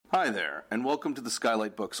Hi there, and welcome to the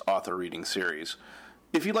Skylight Books author reading series.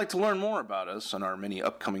 If you'd like to learn more about us and our many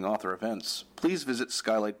upcoming author events, please visit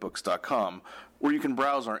skylightbooks.com, where you can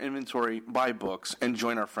browse our inventory, buy books, and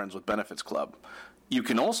join our Friends with Benefits Club. You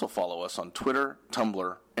can also follow us on Twitter,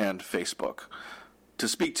 Tumblr, and Facebook. To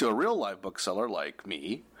speak to a real live bookseller like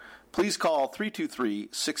me, please call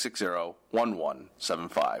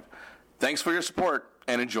 323-660-1175. Thanks for your support,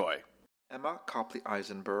 and enjoy. Emma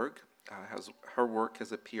Copley-Eisenberg her work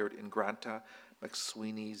has appeared in Granta,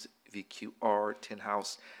 McSweeney's, VQR, Tin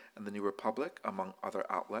House, and The New Republic, among other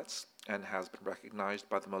outlets, and has been recognized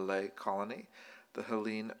by the Malay Colony, the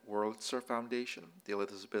Helene Wurlitzer Foundation, the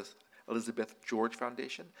Elizabeth George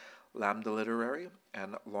Foundation, Lambda Literary,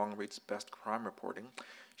 and Longread's Best Crime Reporting.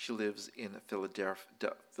 She lives in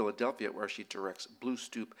Philadelphia, where she directs Blue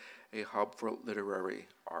Stoop, a hub for literary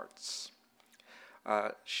arts.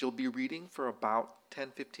 She'll be reading for about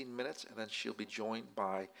 10-15 minutes, and then she'll be joined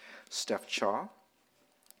by Steph Cha.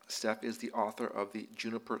 Steph is the author of the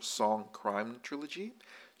Juniper Song Crime Trilogy.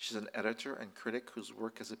 She's an editor and critic whose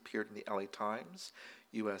work has appeared in the LA Times,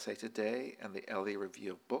 USA Today, and the LA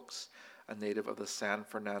Review of Books. A native of the San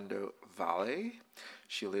Fernando Valley,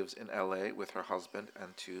 she lives in LA with her husband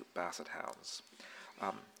and 2 basset hounds.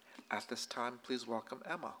 At this time, please welcome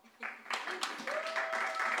Emma.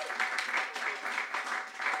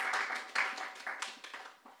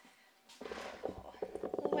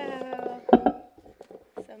 Wow.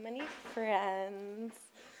 So many friends.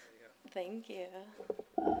 Thank you.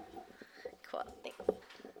 Cool. Thanks.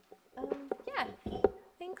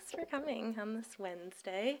 Thanks for coming on this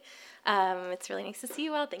Wednesday. It's really nice to see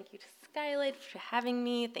you all. Thank you to Skylight for having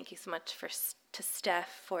me. Thank you so much to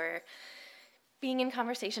Steph for being in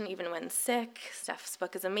conversation even when sick. Steph's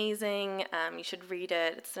book is amazing. You should read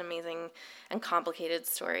it. It's an amazing and complicated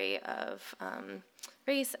story of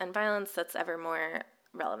race and violence that's ever more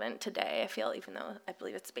relevant today, I feel, even though I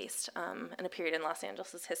believe it's based in a period in Los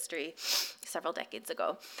Angeles' history several decades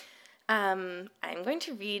ago. I'm going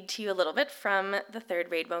to read to you a little bit from The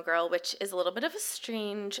Third Rainbow Girl, which is a little bit of a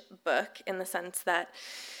strange book in the sense that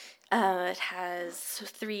it has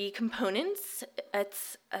 3 components.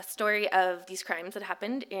 It's a story of these crimes that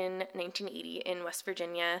happened in 1980 in West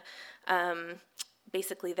Virginia.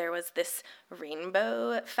 Basically, there was this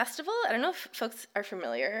rainbow festival. I don't know if folks are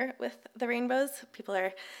familiar with the rainbows. People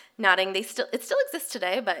are nodding. It still exists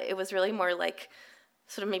today, but it was really more like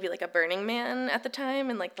sort of maybe like a Burning Man at the time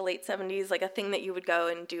in like the late 70s, like a thing that you would go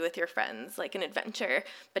and do with your friends, like an adventure,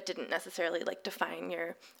 but didn't necessarily like define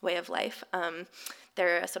your way of life.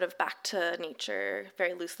 They're a sort of back to nature,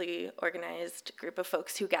 very loosely organized group of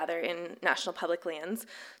folks who gather in national public lands.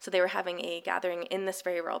 So they were having a gathering in this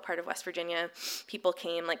very rural part of West Virginia. People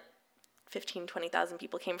came, like 15,000, 20,000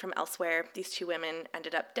 people came from elsewhere. These 2 women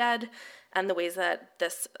ended up dead, and the ways that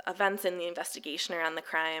this events in the investigation around the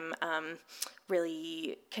crime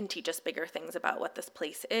really can teach us bigger things about what this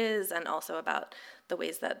place is, and also about the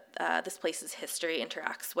ways that this place's history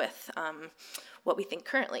interacts with what we think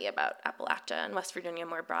currently about Appalachia and West Virginia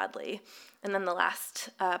more broadly. And then the last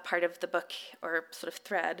part of the book, or sort of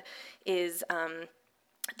thread, is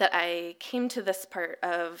that I came to this part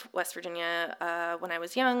of West Virginia when I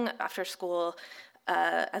was young, after school,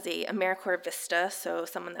 as a AmeriCorps Vista, so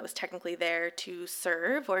someone that was technically there to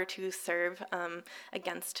serve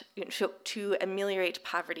against, to ameliorate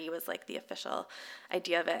poverty was like the official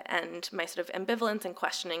idea of it. And my sort of ambivalence and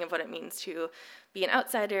questioning of what it means to be an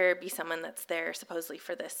outsider, be someone that's there supposedly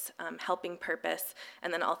for this helping purpose,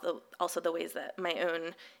 and then also the ways that my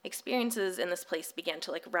own experiences in this place began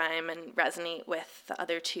to like rhyme and resonate with the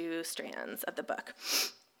other 2 strands of the book.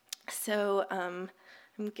 So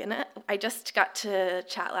I just got to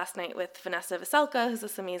chat last night with Vanessa Veselka, who's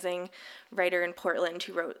this amazing writer in Portland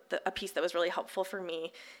who wrote a piece that was really helpful for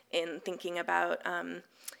me in thinking about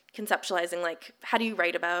conceptualizing, like, how do you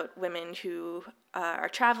write about women who are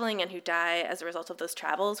traveling and who die as a result of those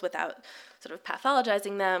travels without sort of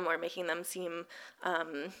pathologizing them or making them seem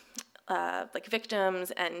like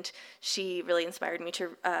victims. And she really inspired me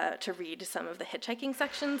to read some of the hitchhiking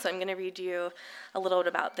sections. So I'm going to read you a little bit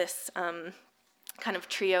about this kind of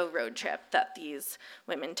trio road trip that these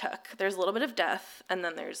women took. There's a little bit of death, and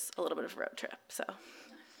then there's a little bit of road trip. So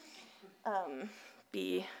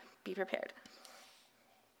be prepared.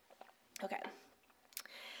 Okay.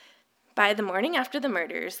 By the morning after the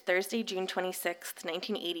murders, Thursday, June 26,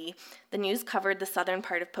 1980, the news covered the southern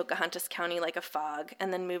part of Pocahontas County like a fog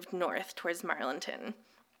and then moved north towards Marlinton.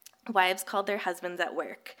 Wives called their husbands at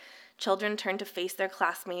work. Children turned to face their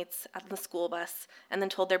classmates at the school bus and then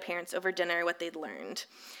told their parents over dinner what they'd learned.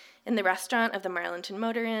 in the restaurant of the Marlington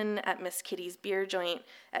Motor Inn, at Miss Kitty's beer joint,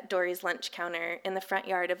 at Dory's lunch counter, in the front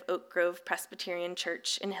yard of Oak Grove Presbyterian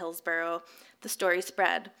Church in Hillsborough, the story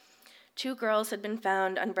spread. 2 girls had been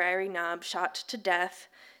found on Briery Knob, shot to death,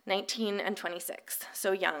 19 and 26,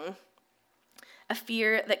 so young. A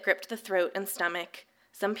fear that gripped the throat and stomach.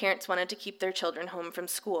 Some parents wanted to keep their children home from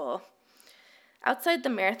school. Outside the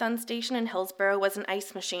Marathon station in Hillsborough was an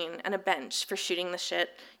ice machine and a bench for shooting the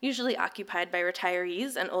shit, usually occupied by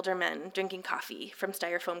retirees and older men drinking coffee from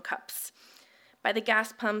styrofoam cups. By the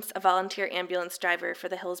gas pumps, a volunteer ambulance driver for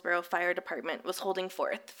the Hillsborough Fire Department was holding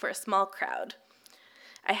forth for a small crowd.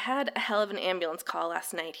 "I had a hell of an ambulance call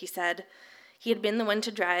last night," he said. He had been the one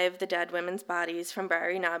to drive the dead women's bodies from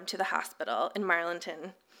Briery Knob to the hospital in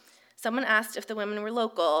Marlington. Someone asked if the women were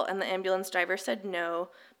local, and the ambulance driver said no,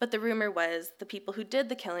 but the rumor was the people who did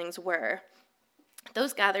the killings were.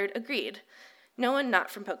 Those gathered agreed. No one not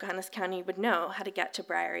from Pocahontas County would know how to get to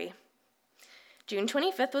Briery. June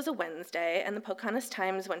 25th was a Wednesday, and the Pocahontas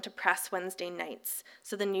Times went to press Wednesday nights,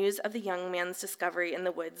 so the news of the young man's discovery in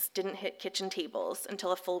the woods didn't hit kitchen tables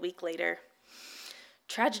until a full week later.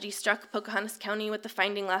 Tragedy struck Pocahontas County with the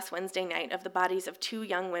finding last Wednesday night of the bodies of 2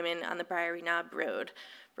 young women on the Briery Knob Road,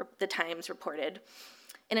 the Times reported.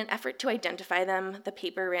 In an effort to identify them, the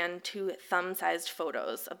paper ran 2 thumb-sized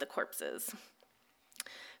photos of the corpses.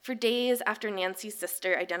 For days after Nancy's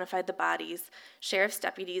sister identified the bodies, sheriff's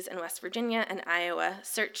deputies in West Virginia and Iowa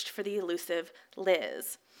searched for the elusive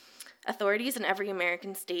Liz. Authorities in every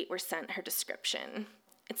American state were sent her description.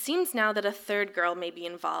 "It seems now that a 3rd girl may be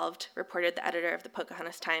involved," reported the editor of the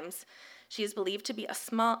Pocahontas Times. "She is believed to be a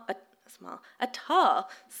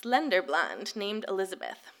tall, slender blonde named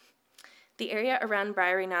Elizabeth." The area around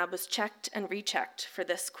Briery Knob was checked and rechecked for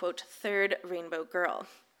this, quote, 3rd rainbow girl.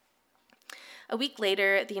 A week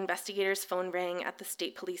later, the investigator's phone rang at the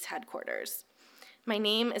state police headquarters. "My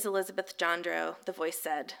name is Elizabeth Jondro," the voice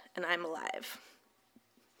said, "and I'm alive."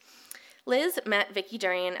 Liz met Vicki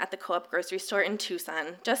Durian at the Co-op grocery store in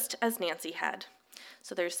Tucson, just as Nancy had.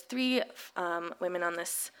 So there's 3 women on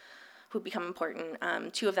this who become important.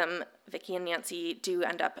 2 of them, Vicki and Nancy, do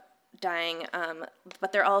end up dying,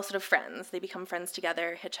 but they're all sort of friends. They become friends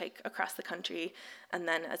together, hitchhike across the country, and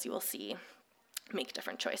then, as you will see, make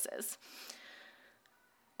different choices.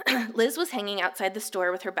 Liz was hanging outside the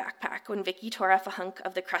store with her backpack when Vicki tore off a hunk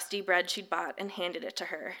of the crusty bread she'd bought and handed it to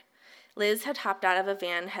her. Liz had hopped out of a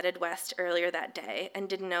van headed west earlier that day and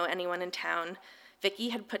didn't know anyone in town. Vicki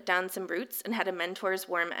had put down some roots and had a mentor's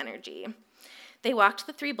warm energy. They walked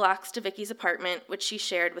the 3 blocks to Vicki's apartment, which she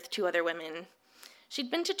shared with 2 other women.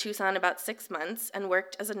 She'd been to Tucson about 6 months and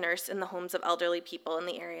worked as a nurse in the homes of elderly people in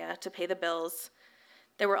the area to pay the bills.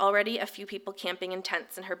 There were already a few people camping in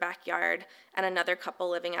tents in her backyard and another couple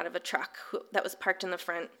living out of a truck that was parked in the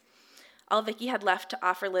front. All Vicki had left to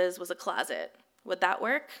offer Liz was a closet. Would that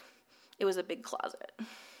work? It was a big closet.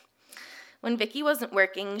 When Vicki wasn't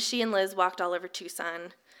working, she and Liz walked all over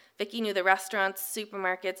Tucson. Vicki knew the restaurants,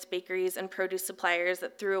 supermarkets, bakeries, and produce suppliers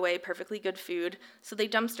that threw away perfectly good food, so they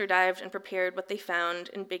dumpster dived and prepared what they found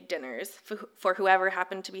in big dinners for whoever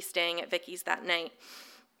happened to be staying at Vicki's that night.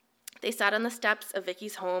 They sat on the steps of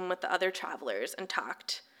Vicki's home with the other travelers and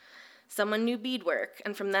talked. Someone knew beadwork,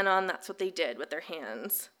 and from then on, that's what they did with their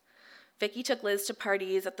hands. Vicki took Liz to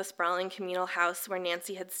parties at the sprawling communal house where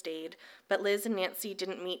Nancy had stayed, but Liz and Nancy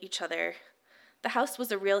didn't meet each other. The house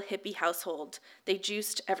was a real hippie household. They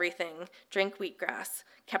juiced everything, drank wheatgrass,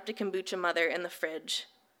 kept a kombucha mother in the fridge,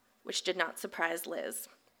 which did not surprise Liz.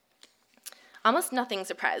 Almost nothing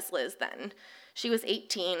surprised Liz then. She was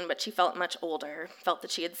 18, but she felt much older, felt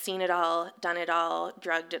that she had seen it all, done it all,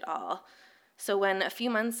 drugged it all. So when, a few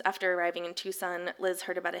months after arriving in Tucson, Liz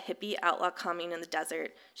heard about a hippie outlaw commune in the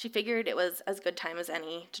desert, she figured it was as good time as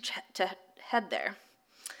any to head there.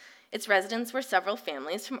 Its residents were several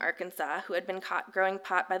families from Arkansas who had been caught growing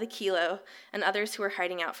pot by the kilo, and others who were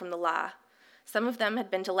hiding out from the law. Some of them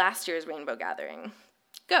had been to last year's rainbow gathering.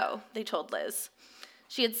 "Go," they told Liz.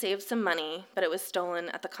 She had saved some money, but it was stolen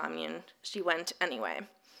at the commune. She went anyway.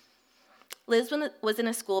 Liz was in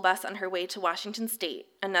a school bus on her way to Washington State,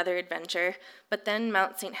 another adventure, but then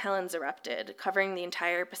Mount St. Helens erupted, covering the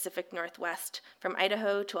entire Pacific Northwest, from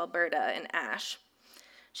Idaho to Alberta in ash.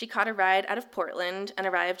 She caught a ride out of Portland and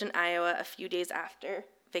arrived in Iowa a few days after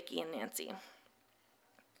Vicki and Nancy.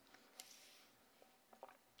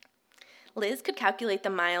 Liz could calculate the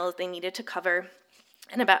miles they needed to cover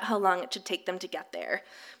and about how long it should take them to get there,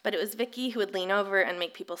 but it was Vicki who would lean over and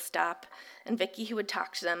make people stop, and Vicki who would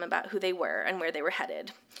talk to them about who they were and where they were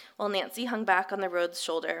headed, while Nancy hung back on the road's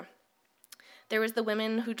shoulder. There was the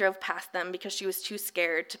woman who drove past them because she was too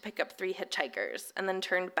scared to pick up 3 hitchhikers, and then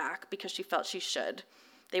turned back because she felt she should.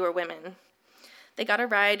 They were women. They got a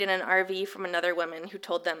ride in an RV from another woman who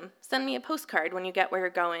told them, "Send me a postcard when you get where you're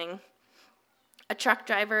going." A truck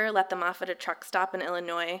driver let them off at a truck stop in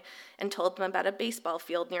Illinois and told them about a baseball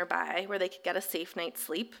field nearby where they could get a safe night's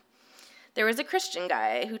sleep. There was a Christian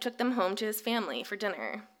guy who took them home to his family for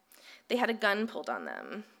dinner. They had a gun pulled on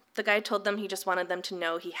them. The guy told them he just wanted them to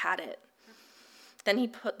know he had it. Then he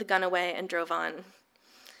put the gun away and drove on.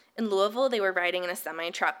 In Louisville, they were riding in a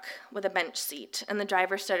semi-truck with a bench seat, and the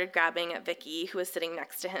driver started grabbing at Vicky, who was sitting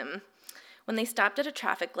next to him. When they stopped at a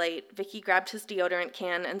traffic light, Vicky grabbed his deodorant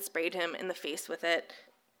can and sprayed him in the face with it,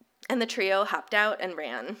 and the trio hopped out and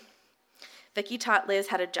ran. Vicky taught Liz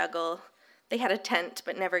how to juggle. They had a tent,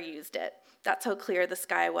 but never used it. That's how clear the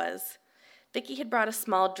sky was. Vicky had brought a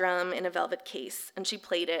small drum in a velvet case, and she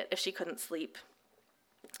played it if she couldn't sleep.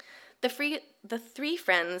 The three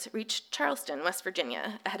friends reached Charleston, West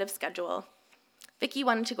Virginia, ahead of schedule. Vicky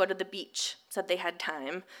wanted to go to the beach, said they had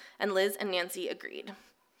time, and Liz and Nancy agreed.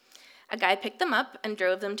 A guy picked them up and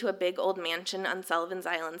drove them to a big old mansion on Sullivan's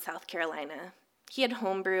Island, South Carolina. He had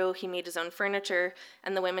homebrew, he made his own furniture,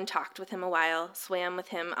 and the women talked with him a while, swam with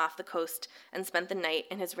him off the coast, and spent the night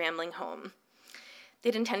in his rambling home.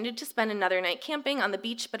 They'd intended to spend another night camping on the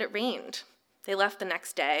beach, but it rained. They left the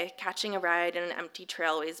next day, catching a ride in an empty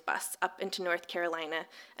Trailways bus up into North Carolina,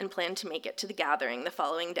 and planned to make it to the gathering the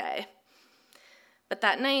following day. But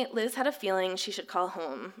that night, Liz had a feeling she should call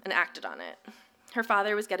home, and acted on it. Her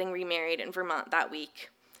father was getting remarried in Vermont that week.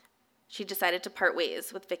 She decided to part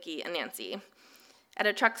ways with Vicky and Nancy. At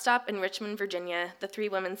a truck stop in Richmond, Virginia, the three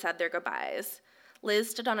women said their goodbyes. Liz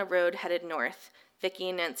stood on a road headed north. Vicky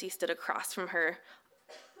and Nancy stood across from her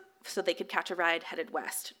so they could catch a ride headed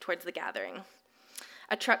west towards the gathering.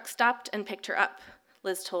 A truck stopped and picked her up,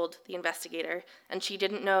 Liz told the investigator, and she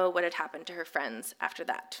didn't know what had happened to her friends after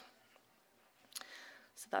that.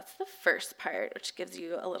 So that's the first part, which gives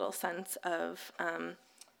you a little sense of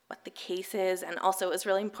what the case is, and also it was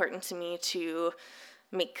really important to me to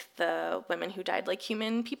make the women who died like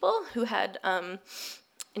human people who had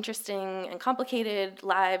interesting and complicated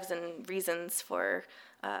lives and reasons for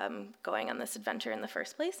going on this adventure in the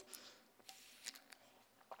first place.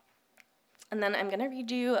 And then I'm going to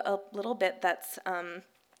read you a little bit that's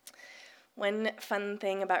one fun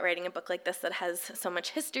thing about writing a book like this that has so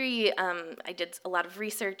much history. I did a lot of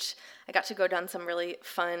research. I got to go down some really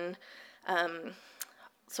fun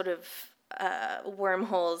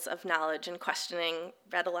wormholes of knowledge and questioning,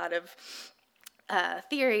 read a lot of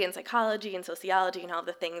theory and psychology and sociology and all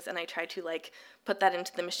the things, and I tried to put that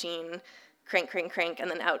into the machine, crank, and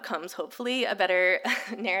then out comes hopefully a better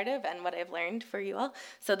narrative and what I've learned for you all.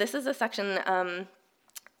 So this is a section,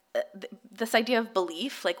 this idea of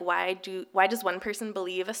belief, why does one person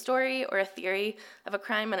believe a story or a theory of a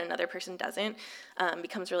crime and another person doesn't,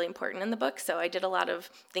 becomes really important in the book. So I did a lot of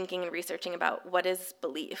thinking and researching about what is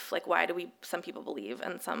belief, why do some people believe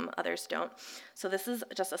and some others don't. So this is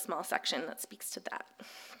just a small section that speaks to that.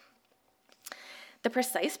 The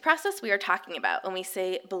precise process we are talking about when we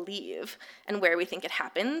say believe and where we think it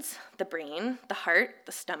happens, the brain, the heart,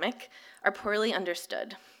 the stomach, are poorly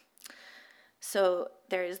understood. So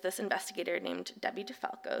there is this investigator named Debbie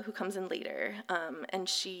DeFalco who comes in later, and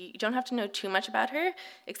you don't have to know too much about her,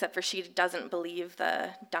 except for she doesn't believe the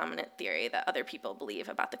dominant theory that other people believe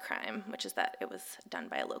about the crime, which is that it was done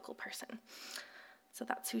by a local person. So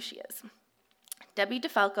that's who she is. Debbie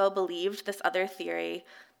DeFalco believed this other theory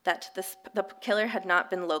that the killer had not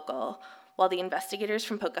been local, while the investigators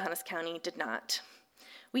from Pocahontas County did not.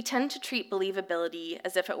 We tend to treat believability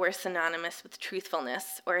as if it were synonymous with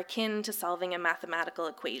truthfulness or akin to solving a mathematical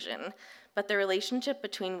equation, but the relationship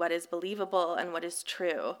between what is believable and what is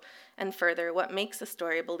true, and further, what makes a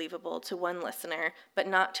story believable to one listener but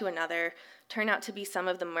not to another, turn out to be some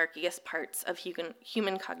of the murkiest parts of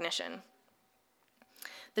human cognition.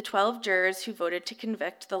 The 12 jurors who voted to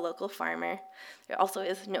convict the local farmer. There also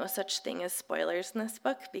is no such thing as spoilers in this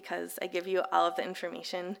book because I give you all of the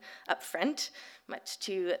information up front, much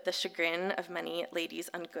to the chagrin of many ladies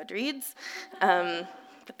on Goodreads.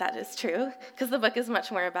 But that is true because the book is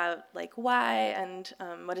much more about why and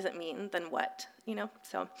what does it mean than what,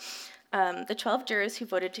 So the 12 jurors who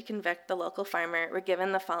voted to convict the local farmer were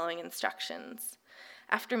given the following instructions.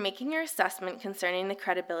 After making your assessment concerning the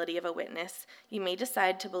credibility of a witness, you may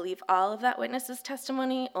decide to believe all of that witness's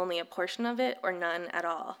testimony, only a portion of it, or none at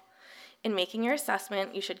all. In making your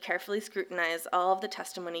assessment, you should carefully scrutinize all of the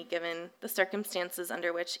testimony given, the circumstances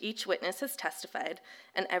under which each witness has testified,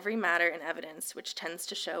 and every matter and evidence which tends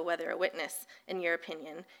to show whether a witness, in your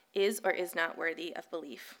opinion, is or is not worthy of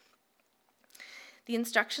belief. The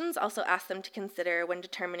instructions also ask them to consider, when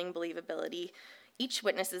determining believability, each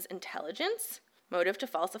witness's intelligence, motive to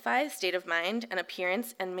falsify, state of mind, and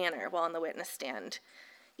appearance and manner while on the witness stand.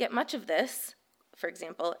 Yet much of this, for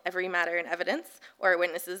example, every matter in evidence, or a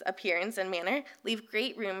witness's appearance and manner, leave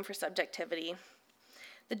great room for subjectivity.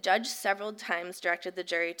 The judge several times directed the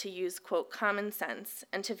jury to use, quote, common sense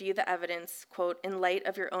and to view the evidence, quote, in light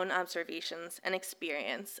of your own observations and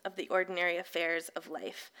experience of the ordinary affairs of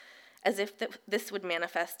life, as if this would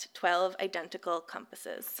manifest 12 identical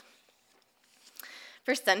compasses.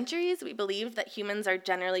 For centuries, we believed that humans are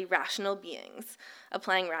generally rational beings,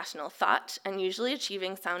 applying rational thought and usually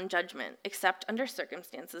achieving sound judgment, except under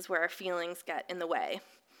circumstances where our feelings get in the way.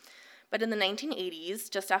 But in the 1980s,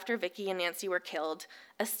 just after Vicky and Nancy were killed,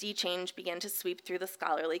 a sea change began to sweep through the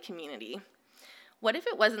scholarly community. What if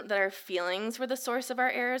it wasn't that our feelings were the source of our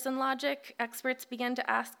errors in logic, experts began to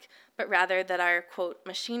ask, but rather that our, quote,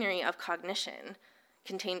 machinery of cognition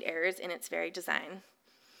contained errors in its very design?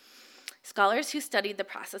 Scholars who studied the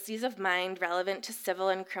processes of mind relevant to civil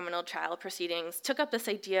and criminal trial proceedings took up this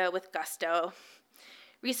idea with gusto.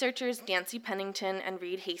 Researchers Nancy Pennington and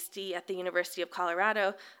Reed Hasty at the University of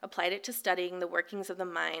Colorado applied it to studying the workings of the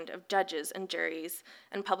mind of judges and juries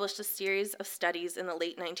and published a series of studies in the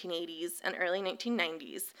late 1980s and early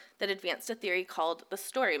 1990s that advanced a theory called the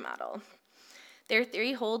story model. Their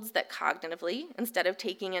theory holds that cognitively, instead of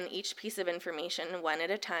taking in each piece of information one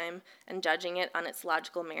at a time and judging it on its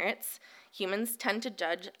logical merits, humans tend to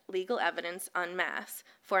judge legal evidence en masse,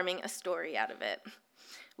 forming a story out of it.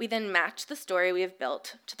 We then match the story we have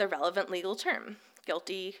built to the relevant legal term,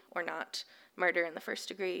 guilty or not, murder in the first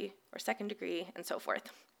degree or second degree, and so forth.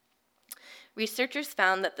 Researchers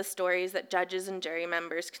found that the stories that judges and jury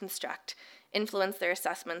members construct influence their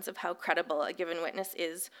assessments of how credible a given witness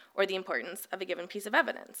is or the importance of a given piece of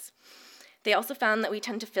evidence. They also found that we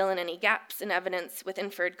tend to fill in any gaps in evidence with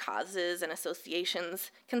inferred causes and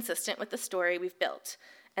associations consistent with the story we've built,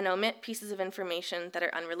 and omit pieces of information that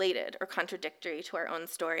are unrelated or contradictory to our own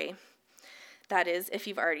story. That is, if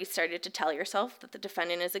you've already started to tell yourself that the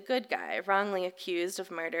defendant is a good guy, wrongly accused of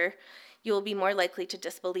murder, you will be more likely to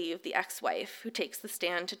disbelieve the ex-wife who takes the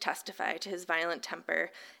stand to testify to his violent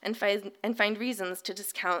temper and find reasons to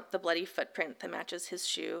discount the bloody footprint that matches his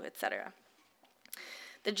shoe, etc.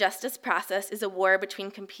 The justice process is a war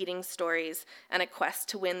between competing stories and a quest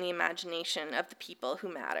to win the imagination of the people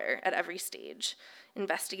who matter at every stage: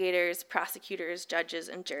 investigators, prosecutors, judges,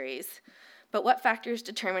 and juries. But what factors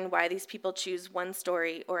determine why these people choose one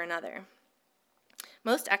story or another?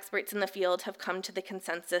 Most experts in the field have come to the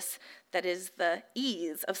consensus that is the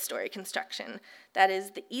ease of story construction. That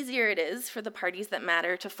is, the easier it is for the parties that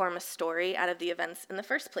matter to form a story out of the events in the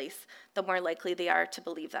first place, the more likely they are to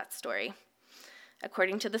believe that story.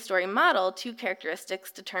 According to the story model, two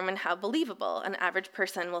characteristics determine how believable an average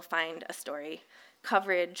person will find a story: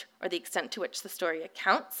 coverage, or the extent to which the story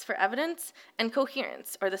accounts for evidence, and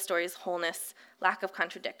coherence, or the story's wholeness, lack of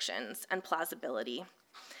contradictions, and plausibility.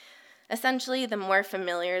 Essentially, the more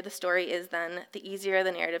familiar the story is then, the easier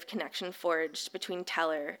the narrative connection forged between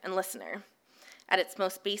teller and listener. At its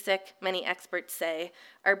most basic, many experts say,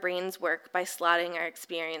 our brains work by slotting our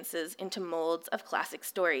experiences into molds of classic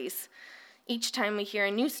stories. Each time we hear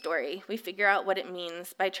a new story, we figure out what it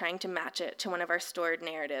means by trying to match it to one of our stored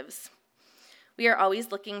narratives. We are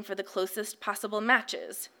always looking for the closest possible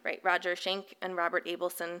matches, write Roger Schenck and Robert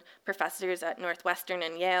Abelson, professors at Northwestern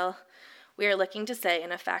and Yale. We are looking to say,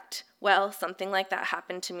 in effect, well, something like that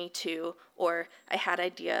happened to me too, or I had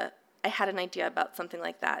an idea about something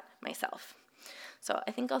like that myself. So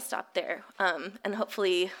I think I'll stop there, and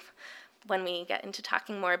hopefully when we get into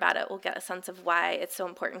talking more about it, we'll get a sense of why it's so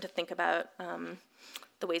important to think about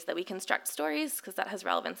the ways that we construct stories, because that has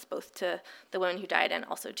relevance both to the woman who died and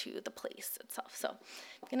also to the place itself. So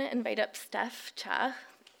I'm going to invite up Steph Cha.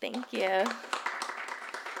 Thank you.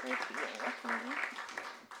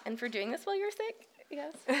 And for doing this while you were sick,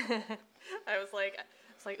 yes. I was like,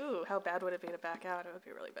 ooh, how bad would it be to back out? It would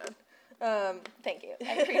be really bad. Thank you.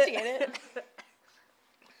 I appreciate it.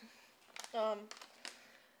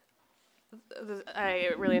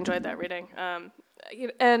 I really enjoyed that reading,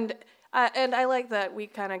 and I like that we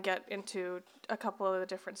kind of get into a couple of the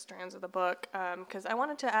different strands of the book, because I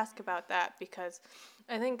wanted to ask about that, because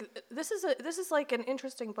I think this is like an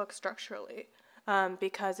interesting book structurally,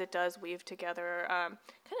 because it does weave together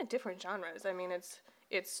kind of different genres. I mean,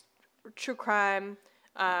 it's true crime,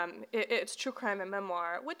 it's true crime and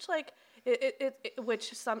memoir, which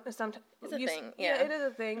which sometimes it's a thing. Yeah, it is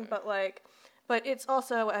a thing, but it's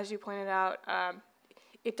also, as you pointed out,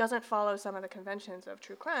 it doesn't follow some of the conventions of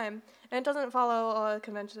true crime, and it doesn't follow all the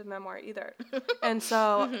conventions of memoir either. And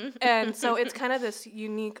so it's kind of this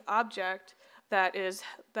unique object, that is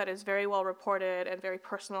very well reported and very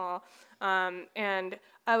personal. And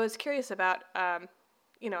I was curious about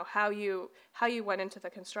how you went into the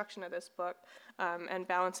construction of this book and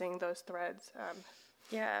balancing those threads.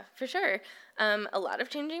 Yeah, for sure. A lot of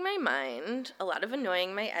changing my mind, a lot of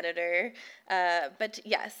annoying my editor. But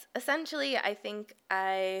yes, essentially, I think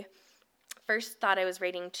I first thought I was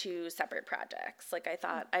writing two separate projects. Like, I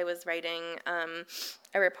thought I was writing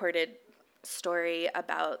a reported story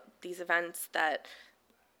about these events that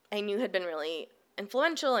I knew had been really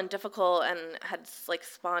influential and difficult and had like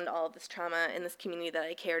spawned all of this trauma in this community that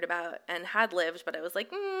I cared about and had lived, but I was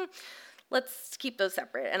like, let's keep those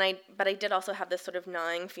separate. But I did also have this sort of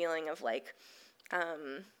gnawing feeling of like,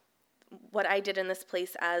 what I did in this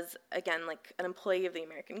place as, again, like an employee of the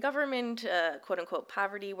American government, quote unquote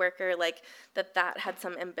poverty worker, like that had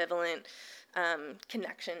some ambivalent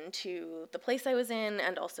connection to the place I was in.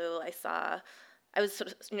 And also I was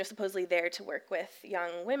sort of, supposedly there to work with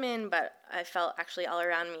young women, but I felt actually all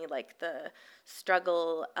around me like the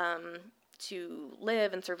struggle to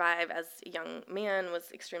live and survive as a young man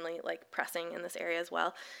was extremely like pressing in this area as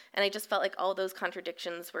well. And I just felt like all those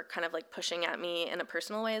contradictions were kind of like pushing at me in a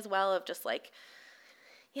personal way as well, of just like,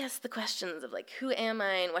 yes, the questions of like, who am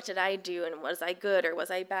I and what did I do and was I good or was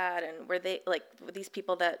I bad, and were these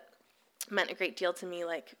people that meant a great deal to me,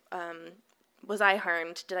 like, was I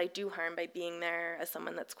harmed? Did I do harm by being there as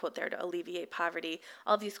someone that's, quote, there to alleviate poverty?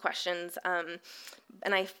 All these questions. And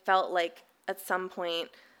I felt like at some point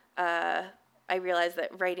I realized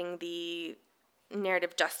that writing the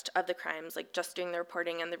narrative just of the crimes, like just doing the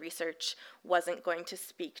reporting and the research, wasn't going to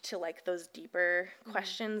speak to like those deeper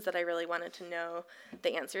questions that I really wanted to know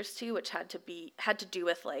the answers to, which had to do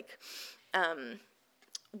with like,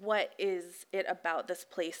 what is it about this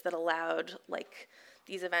place that allowed like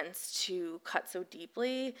these events to cut so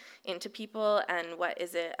deeply into people, and what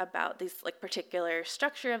is it about this like particular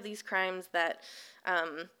structure of these crimes that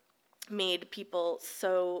made people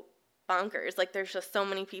so bonkers. Like, there's just so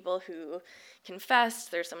many people who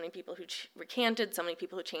confessed, there's so many people who recanted, so many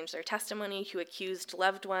people who changed their testimony, who accused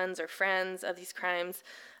loved ones or friends of these crimes,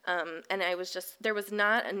 and there was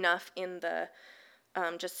not enough in the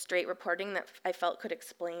just straight reporting that I felt could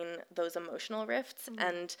explain those emotional rifts,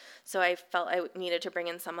 and so I felt I needed to bring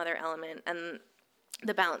in some other element, and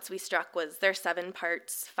the balance we struck was there's 7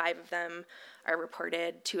 parts, 5 of them are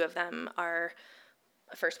reported, 2 of them are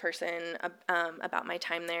first person about my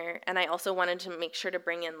time there. And I also wanted to make sure to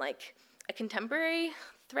bring in like a contemporary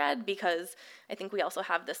thread, because I think we also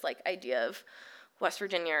have this like idea of West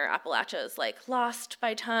Virginia or Appalachia is like lost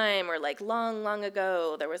by time, or like long, long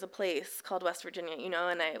ago there was a place called West Virginia,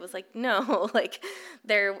 and I was like, no, like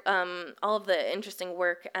there, all of the interesting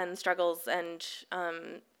work and struggles and,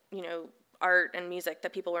 art and music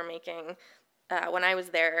that people were making when I was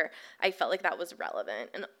there, I felt like that was relevant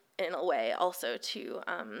and in a way also to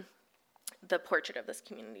the portrait of this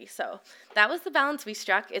community. So that was the balance we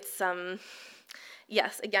struck. It's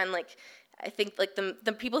yes, again, like I think like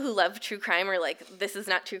the people who love true crime are like, this is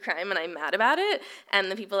not true crime and I'm mad about it,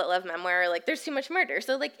 and the people that love memoir are like, there's too much murder.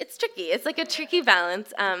 So like it's tricky. It's like a tricky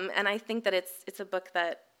balance, and I think that it's a book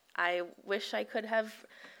that I wish I could have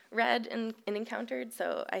read and encountered.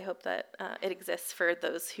 So I hope that it exists for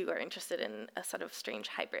those who are interested in a sort of strange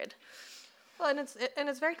hybrid. Well, and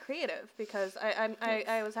it's very creative, because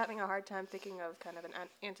I was having a hard time thinking of kind of an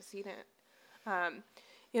antecedent, and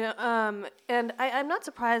I'm not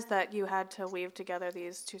surprised that you had to weave together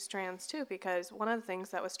these 2 strands too, because one of the things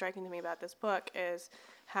that was striking to me about this book is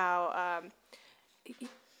how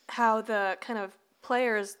the kind of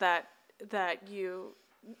players that you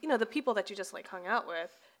the people that you just like hung out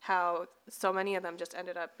with, how so many of them just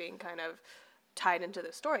ended up being kind of tied into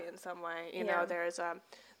the story in some way. There's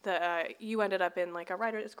you ended up in like a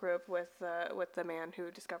writers group with the man who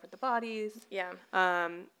discovered the bodies. Yeah.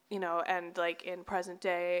 And like in present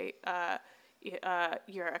day,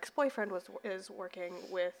 your ex-boyfriend is working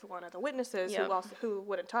with one of the witnesses who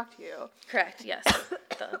wouldn't talk to you. Correct. Yes.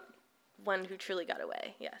 The one who truly got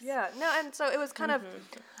away. Yes. Yeah. No. And so it was kind of,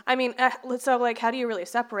 I mean, so like, how do you really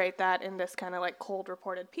separate that in this kind of like cold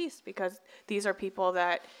reported piece? Because these are people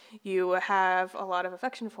that you have a lot of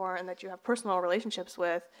affection for and that you have personal relationships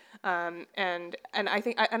with. And I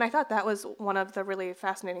think, and I thought that was one of the really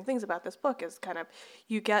fascinating things about this book is kind of,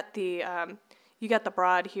 you get the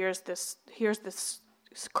broad, here's this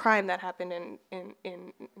crime that happened in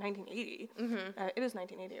 1980. It is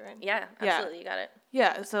 1980, right? Yeah, absolutely. You got it.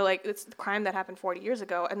 Yeah, so like it's the crime that happened 40 years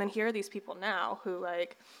ago, and then here are these people now who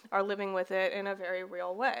like are living with it in a very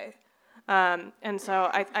real way, and so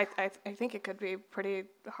I think it could be pretty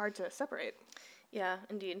hard to separate. Yeah,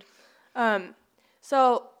 indeed.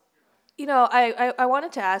 So I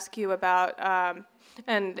wanted to ask you about,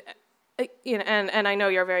 and I know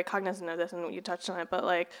you're very cognizant of this, and you touched on it, but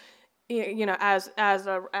like, as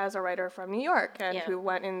a writer from New York, and who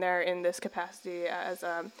went in there in this capacity as,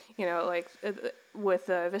 with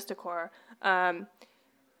VistaCorps,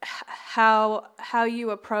 how you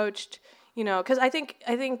approached, because I think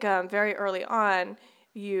very early on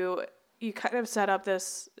you kind of set up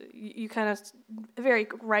this, you kind of very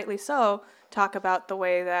rightly so talk about the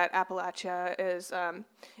way that Appalachia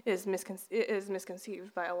is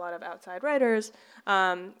misconceived by a lot of outside writers,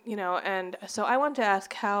 and so I wanted to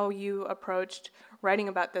ask how you approached writing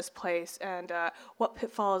about this place, and what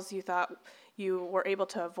pitfalls you thought you were able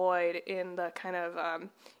to avoid in the kind of,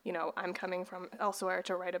 I'm coming from elsewhere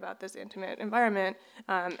to write about this intimate environment,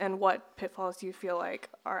 and what pitfalls you feel like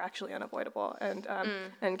are actually unavoidable, and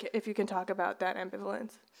if you can talk about that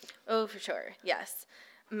ambivalence. Oh, for sure, yes.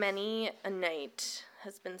 Many a night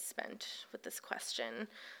has been spent with this question,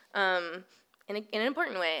 in an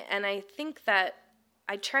important way, and I think that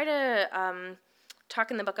I try to talk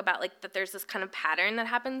in the book about like that there's this kind of pattern that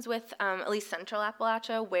happens with at least Central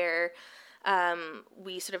Appalachia where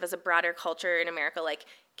we sort of as a broader culture in America like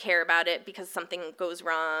care about it because something goes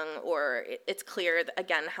wrong, or it's clear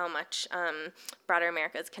again how much broader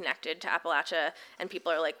America is connected to Appalachia, and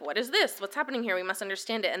people are like, what is this? What's happening here? We must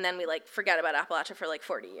understand it. And then we like forget about Appalachia for like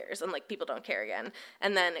 40 years and like people don't care again.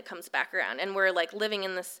 And then it comes back around. And we're like living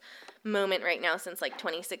in this moment right now since like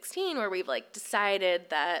 2016 where we've like decided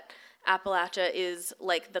that Appalachia is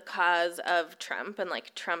like the cause of Trump, and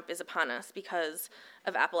like Trump is upon us because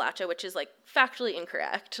of Appalachia, which is like factually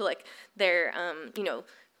incorrect. Like they're,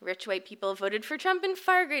 rich white people voted for Trump in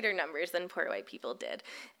far greater numbers than poor white people did.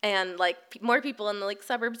 And like more people in the like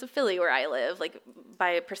suburbs of Philly where I live, like by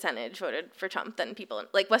a percentage voted for Trump than people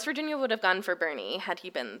like West Virginia would have gone for Bernie had he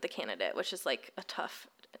been the candidate, which is like a tough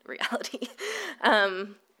reality.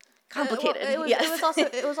 Complicated.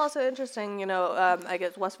 It was also interesting, I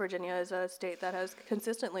guess West Virginia is a state that has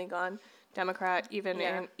consistently gone Democrat, even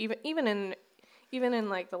in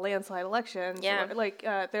like the landslide elections. Yeah. Like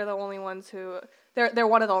they're the only ones who they're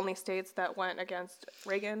one of the only states that went against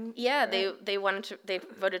Reagan. Yeah, right? they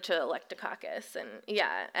voted to elect a caucus, and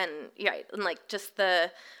like just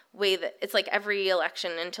the way that it's like every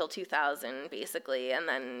election until 2000 basically, and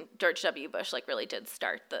then George W. Bush like really did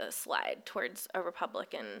start the slide towards a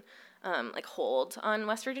Republican like hold on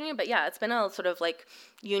West Virginia. But yeah, it's been a sort of like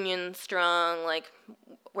union strong, like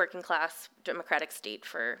working class democratic state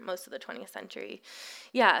for most of the 20th century.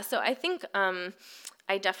 Yeah, so I think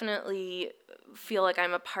I definitely feel like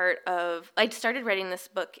I'm a part of, I started writing this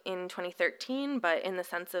book in 2013, but in the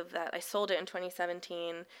sense of that I sold it in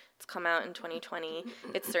 2017, it's come out in 2020.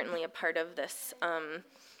 It's certainly a part of this,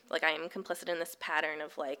 like I am complicit in this pattern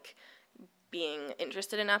of like being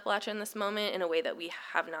interested in Appalachia in this moment in a way that we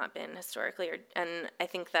have not been historically. And I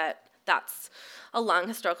think that that's a long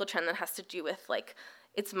historical trend that has to do with like,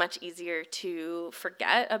 it's much easier to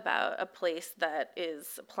forget about a place that is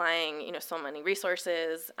supplying, so many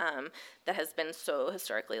resources, that has been so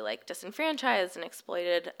historically like disenfranchised and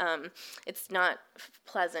exploited. It's not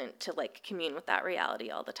pleasant to like commune with that reality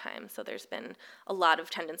all the time. So there's been a lot of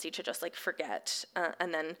tendency to just like forget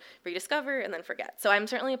and then rediscover and then forget. So I'm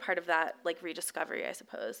certainly a part of that like rediscovery, I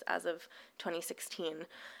suppose, as of 2016.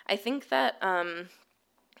 I think that I'm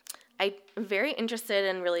very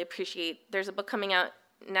interested and really appreciate, there's a book coming out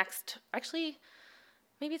actually,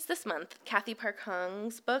 maybe it's this month, Kathy Park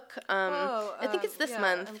Hung's book. I think it's this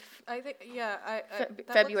month.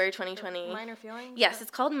 February 2020. Minor Feelings? Yes,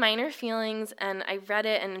 it's called Minor Feelings, and I read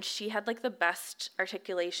it, and she had like the best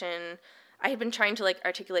articulation. I had been trying to like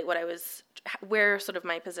articulate where sort of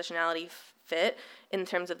my positionality fit in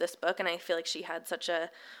terms of this book, and I feel like she had such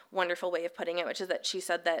a wonderful way of putting it, which is that she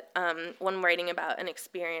said that when writing about an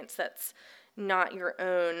experience that's not your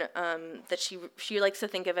own, that she likes to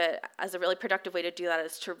think of it as a really productive way to do that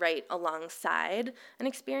is to write alongside an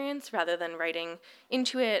experience rather than writing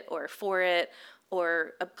into it or for it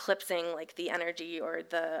or eclipsing like the energy or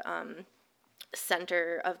the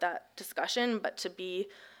center of that discussion, but to be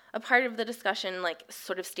a part of the discussion, like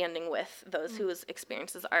sort of standing with those whose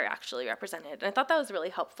experiences are actually represented. And I thought that was a really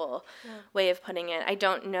helpful way of putting it. I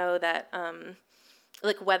don't know that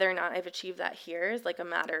like whether or not I've achieved that here is like a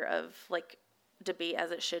matter of like debate as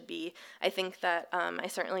it should be. I think that I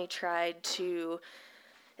certainly tried to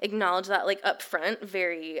acknowledge that like up front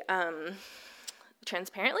very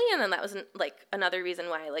transparently, and then that was like another reason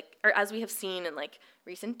why like, or as we have seen in like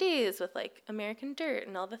recent days with like American Dirt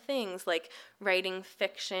and all the things, like writing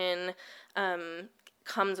fiction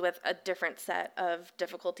comes with a different set of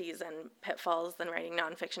difficulties and pitfalls than writing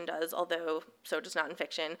nonfiction does, although so does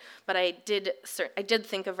nonfiction. But I did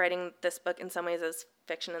think of writing this book in some ways as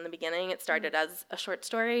fiction in the beginning. It started as a short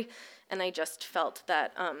story, and I just felt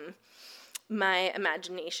that my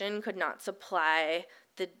imagination could not supply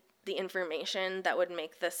the information that would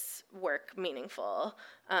make this work meaningful,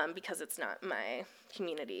 because it's not my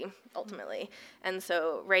community ultimately. And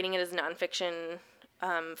so writing it as nonfiction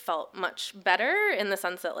felt much better in the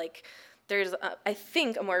sense that like there's I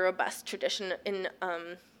think a more robust tradition in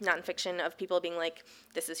nonfiction of people being like,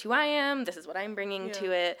 this is who I am, this is what I'm bringing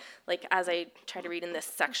to it. Like as I try to read in this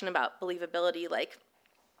section about believability, like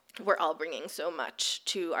we're all bringing so much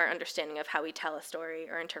to our understanding of how we tell a story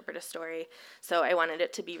or interpret a story. So I wanted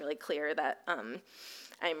it to be really clear that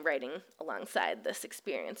I'm writing alongside this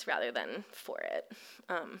experience rather than for it.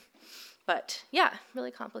 But yeah,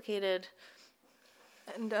 really complicated.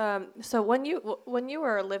 And so when you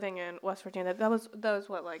were living in West Virginia, that was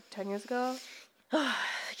what, like 10 years ago?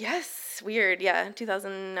 Yes, weird. Yeah,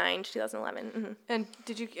 2009 to 2011. Mm-hmm. And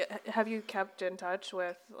have you kept in touch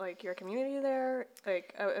with like your community there?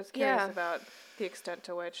 Like I was curious about the extent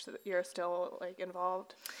to which you're still like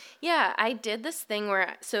involved. Yeah, I did this thing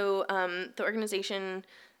where the organization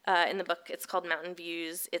in the book, it's called Mountain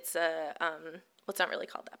Views. It's a it's not really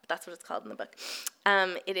called that, but that's what it's called in the book.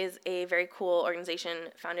 It is a very cool organization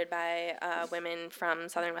founded by women from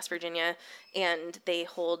Southern West Virginia, and they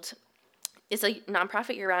hold. It's a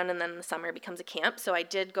nonprofit year-round, and then the summer becomes a camp. So I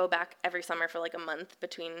did go back every summer for like a month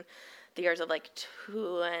between the years of like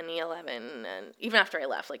 2011 and even after I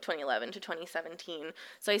left, like 2011 to 2017.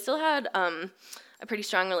 So I still had a pretty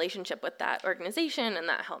strong relationship with that organization, and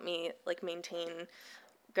that helped me like maintain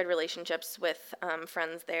good relationships with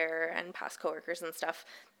friends there and past coworkers and stuff.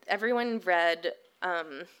 Everyone read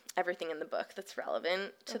everything in the book that's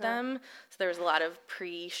relevant to them. So there was a lot of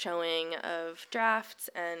pre-showing of drafts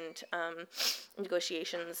and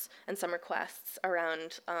negotiations and some requests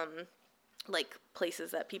around like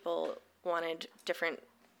places that people wanted different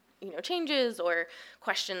changes or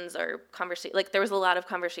questions or conversation. Like there was a lot of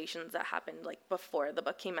conversations that happened like before the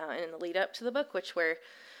book came out and in the lead up to the book, which were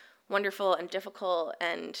wonderful and difficult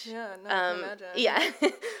and I can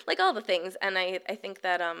imagine. like all the things. And I think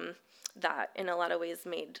that that in a lot of ways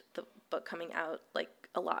made the book coming out like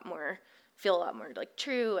feel a lot more like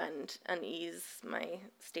true and ease my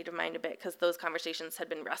state of mind a bit, because those conversations had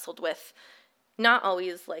been wrestled with, not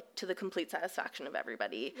always like to the complete satisfaction of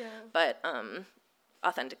everybody, but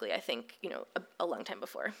authentically, I think, a long time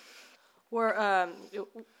before.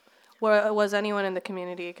 Was anyone in the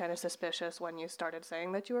community kind of suspicious when you started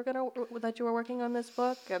saying that you were working on this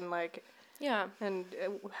book, and like, and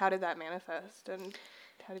how did that manifest, and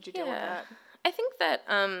how did you deal with that? I think that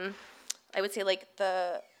I would say like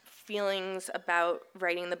the feelings about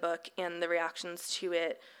writing the book and the reactions to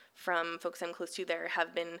it from folks I'm close to there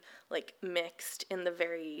have been like mixed in the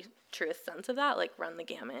very truest sense of that, like run the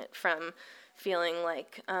gamut from feeling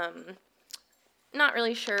like not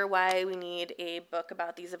really sure why we need a book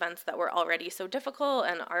about these events that were already so difficult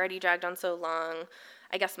and already dragged on so long.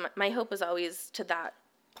 I guess my hope was always to that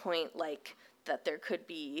point, like that there could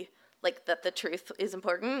be, like that the truth is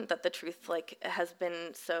important, that the truth like has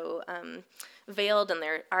been so veiled, and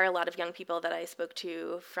there are a lot of young people that I spoke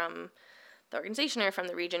to from the organization or from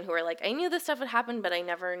the region who were like, I knew this stuff would happen, but I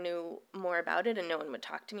never knew more about it, and no one would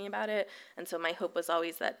talk to me about it. And so my hope was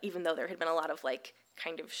always that even though there had been a lot of like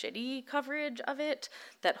kind of shitty coverage of it,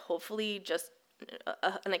 that hopefully just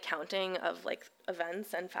an accounting of like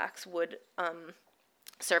events and facts would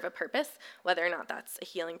serve a purpose, whether or not that's a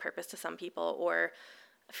healing purpose to some people or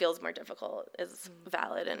feels more difficult is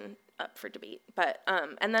valid and up for debate. But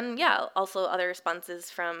and then also other responses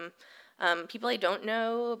from people I don't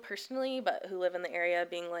know personally, but who live in the area,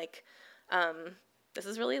 being like, this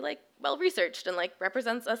is really like well researched and like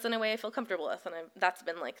represents us in a way I feel comfortable with, and that's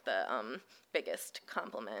been like the biggest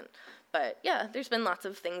compliment. But yeah, there's been lots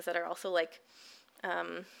of things that are also like,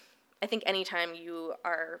 I think anytime you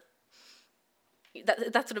are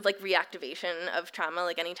that sort of like reactivation of trauma,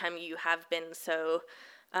 like anytime you have been so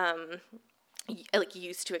like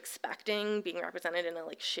used to expecting being represented in a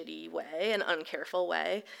like shitty way, an uncareful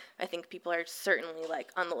way, I think people are certainly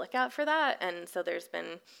like on the lookout for that. And so there's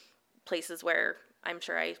been places where I'm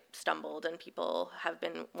sure I stumbled and people have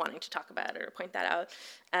been wanting to talk about it or point that out.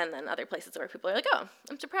 And then other places where people are like, oh,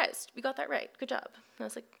 I'm surprised. We got that right. Good job. And I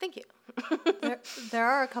was like, thank you. There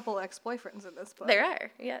are a couple ex-boyfriends in this book. There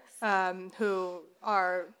are, yes. Who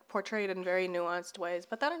are portrayed in very nuanced ways,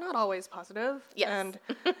 but that are not always positive. Yes.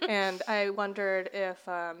 And I wondered if,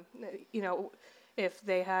 if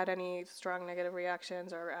they had any strong negative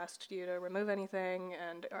reactions or asked you to remove anything,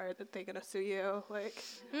 and are they going to sue you? Like,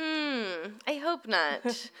 I hope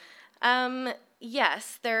not.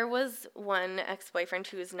 Yes, there was one ex-boyfriend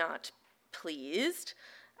who was not pleased.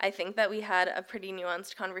 I think that we had a pretty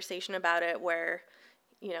nuanced conversation about it where,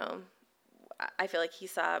 you know, I feel like he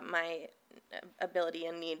saw my ability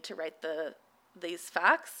and need to write these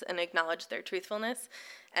facts and acknowledge their truthfulness,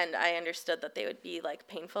 and I understood that they would be like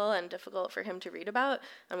painful and difficult for him to read about,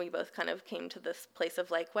 and we both kind of came to this place of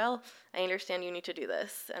like, well, I understand you need to do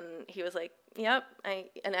this, and he was like, yep, I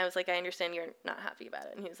was like, I understand you're not happy about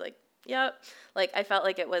it, and he was like, yep. Like, I felt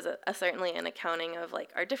like it was certainly an accounting of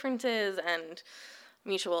like our differences and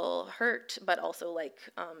mutual hurt, but also like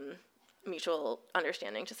mutual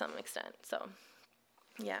understanding to some extent. So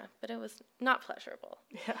yeah, but it was not pleasurable.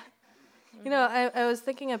 yeah. You know, I was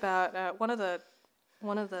thinking about one of the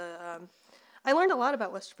I learned a lot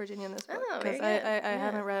about West Virginia in this book, because I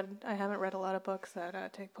haven't read a lot of books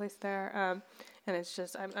that take place there, and it's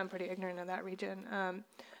just I'm pretty ignorant of that region.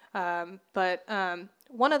 But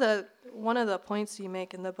one of the points you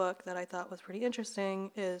make in the book that I thought was pretty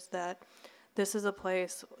interesting is that this is a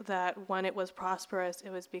place that when it was prosperous,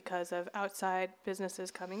 it was because of outside businesses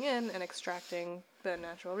coming in and extracting the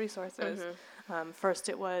natural resources. First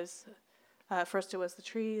it was the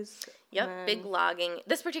trees. Yep, big logging.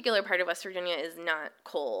 This particular part of West Virginia is not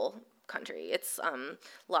coal country. It's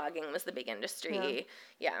logging was the big industry.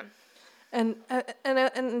 Yeah. And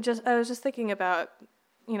I was just thinking about,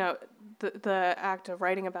 you know, the act of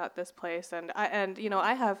writing about this place, and I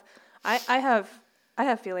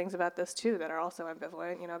have feelings about this too that are also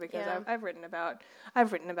ambivalent, you know, because I've written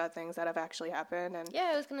about things that have actually happened, and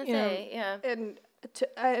I was gonna say,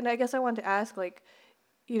 and I guess I wanted to ask, like,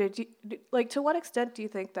 you know, to what extent do you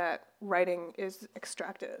think that writing is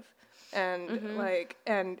extractive, and like,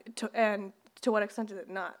 and to what extent is it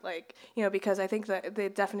not? Like, you know, because I think that the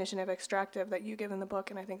definition of extractive that you give in the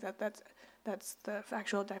book, and I think that that's the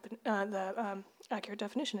factual accurate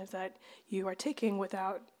definition, is that you are taking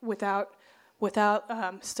without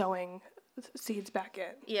sowing seeds back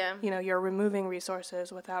in. Yeah. You know, you're removing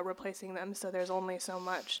resources without replacing them, so there's only so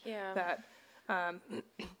much that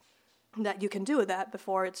that you can do with that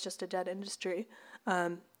before it's just a dead industry.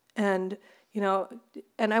 And you know,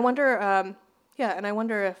 and I wonder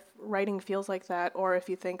if writing feels like that, or if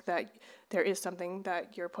you think that there is something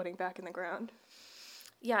that you're putting back in the ground.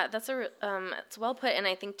 Yeah, that's it's well put, and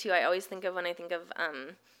I think too, I always think of when I think of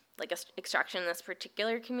like extraction in this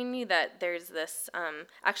particular community, that there's this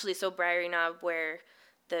actually, so Briary Knob, where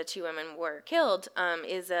the two women were killed,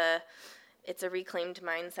 it's a reclaimed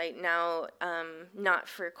mine site now, not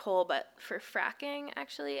for coal but for fracking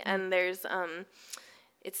actually, and there's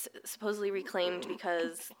it's supposedly reclaimed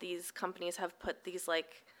because these companies have put these,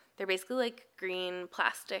 like, they're basically like green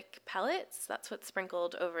plastic pellets. That's what's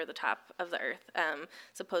sprinkled over the top of the earth,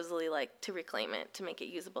 supposedly like to reclaim it, to make it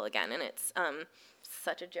usable again. And it's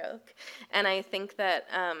such a joke. And I think that,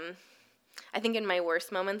 I think in my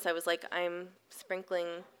worst moments, I was like, I'm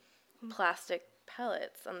sprinkling plastic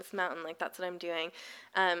pellets on this mountain. Like, that's what I'm doing.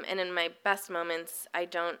 And in my best moments, I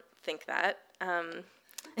don't think that.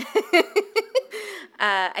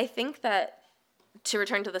 I think that, to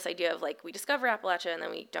return to this idea of, like, we discover Appalachia and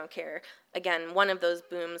then we don't care. Again, one of those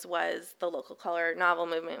booms was the local color novel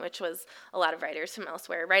movement, which was a lot of writers from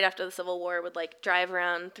elsewhere right after the Civil War would, like, drive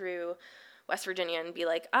around through West Virginia and be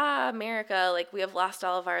like, America, like, we have lost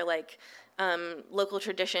all of our, like, local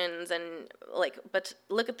traditions, and, like, but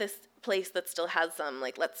look at this place that still has some,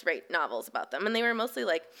 like, let's write novels about them. And they were mostly,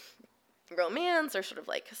 like, romance or sort of,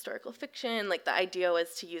 like, historical fiction. Like, the idea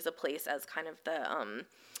was to use a place as kind of the,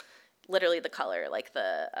 literally the color, like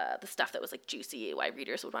the stuff that was, like, juicy, why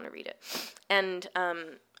readers would want to read it. And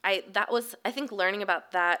I think learning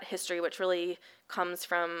about that history, which really comes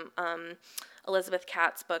from Elizabeth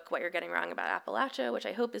Catt's book, What You're Getting Wrong About Appalachia, which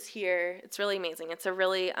I hope is here. It's really amazing. It's a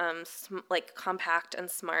really like compact and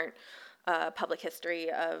smart public history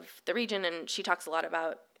of the region, and she talks a lot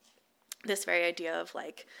about this very idea of,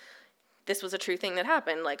 like, this was a true thing that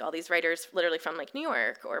happened. Like, all these writers literally from, like, New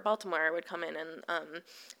York or Baltimore would come in and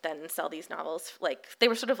then sell these novels. Like, they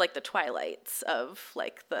were sort of like the Twilights of,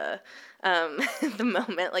 like, the the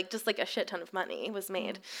moment. Like, just, like, a shit ton of money was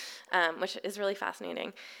made, which is really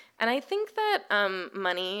fascinating. And I think that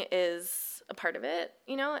money is a part of it,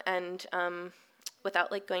 you know, and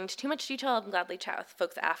without, like, going into too much detail, I'll gladly chat with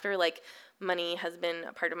folks after. Like, money has been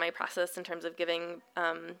a part of my process in terms of giving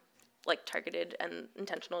like targeted and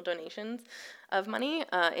intentional donations of money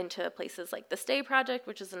into places like the Stay Project,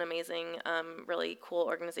 which is an amazing, really cool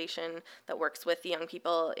organization that works with young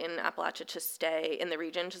people in Appalachia to stay in the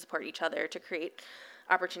region, to support each other, to create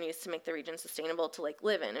opportunities to make the region sustainable to like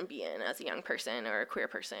live in and be in as a young person or a queer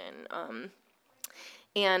person.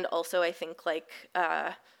 And also I think like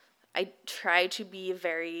I try to be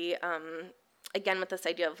very, again, with this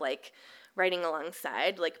idea of like writing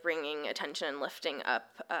alongside, like bringing attention and lifting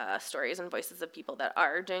up stories and voices of people that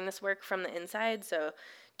are doing this work from the inside. So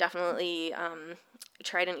definitely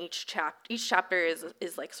tried in each chapter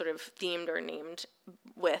is like sort of themed or named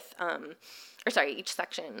with, each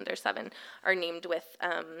section, there's 7, are named with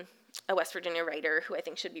a West Virginia writer who I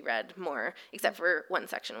think should be read more, except for one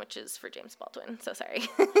section, which is for James Baldwin. So sorry.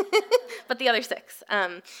 But the other 6.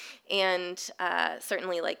 And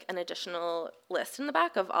certainly like an additional list in the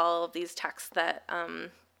back of all of these texts that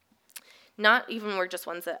not even were just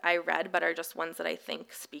ones that I read, but are just ones that I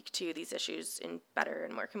think speak to these issues in better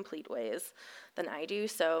and more complete ways than I do.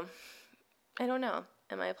 So I don't know.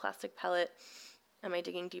 Am I a plastic pellet? Am I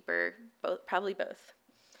digging deeper? Both, probably both.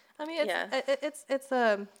 I mean, I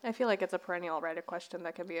feel like it's a perennial writer question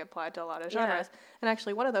that can be applied to a lot of genres. Yeah. And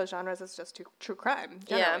actually, one of those genres is just true crime,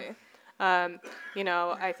 generally. Yeah.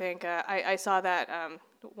 I think I saw that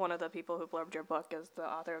one of the people who blurbed your book is the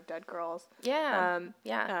author of Dead Girls. Yeah.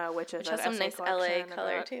 Which has some nice LA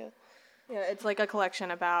color, too. Yeah, it's like a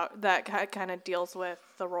collection about that kind of deals with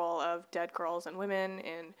the role of dead girls and women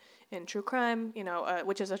in true crime,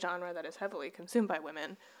 which is a genre that is heavily consumed by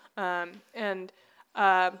women. And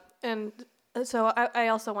so I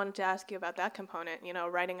also wanted to ask you about that component,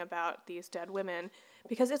 writing about these dead women,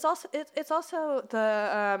 because it's also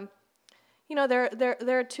the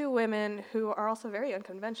there are 2 women who are also very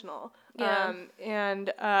unconventional. Yeah.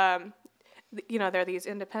 They're these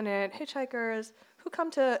independent hitchhikers who come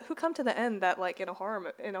to the end that like in a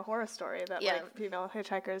horror story that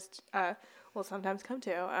hitchhikers will sometimes come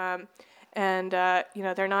to. And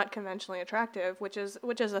they're not conventionally attractive, which is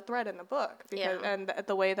a thread in the book, and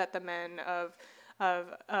the way that the men of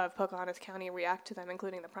Pocahontas County react to them,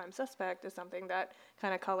 including the prime suspect, is something that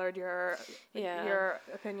kind of colored your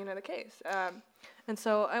opinion of the case. And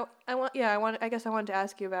so I guess I wanted to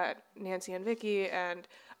ask you about Nancy and Vicky, and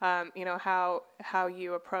how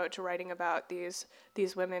you approach writing about these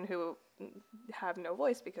women who have no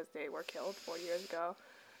voice because they were killed 4 years ago,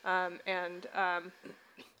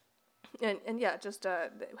 just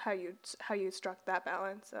how you struck that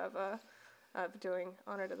balance of doing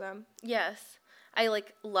honor to them. Yes, I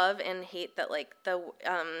like love and hate that like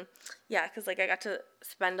because like I got to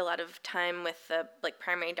spend a lot of time with the like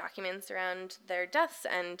primary documents around their deaths,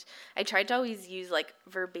 and I tried to always use like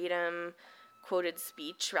verbatim quoted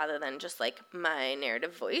speech rather than just like my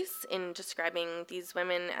narrative voice in describing these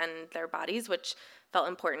women and their bodies, which felt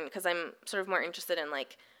important because I'm sort of more interested in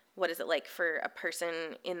like what is it like for a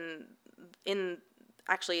person in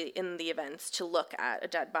the events to look at a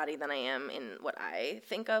dead body than I am in what I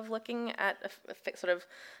think of looking at a sort of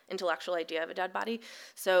intellectual idea of a dead body.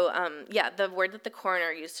 So the word that the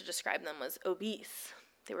coroner used to describe them was obese.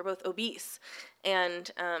 They were both obese.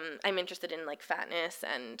 And I'm interested in like fatness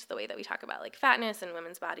and the way that we talk about like fatness in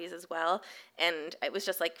women's bodies as well. And it was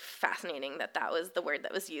just like fascinating that was the word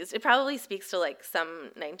that was used. It probably speaks to like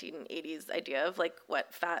some 1980s idea of like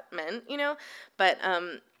what fat meant, but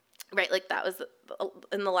right, like that was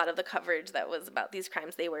in a lot of the coverage that was about these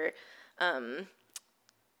crimes. They were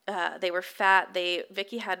fat.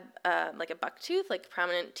 Vicky had like a buck tooth, like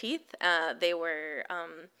prominent teeth. They were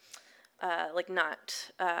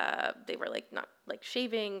they were like not like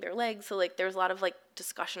shaving their legs. So like there was a lot of like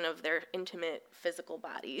discussion of their intimate physical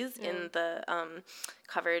bodies in the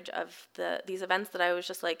coverage of these events that I was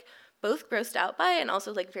just like both grossed out by and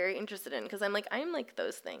also like very interested in, because I'm like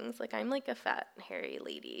those things. Like I'm like a fat, hairy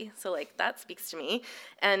lady. So like that speaks to me.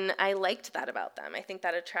 And I liked that about them. I think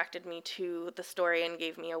that attracted me to the story and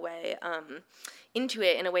gave me a way into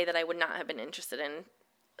it in a way that I would not have been interested in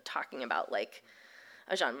talking about like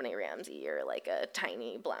a JonBenet Ramsey or like a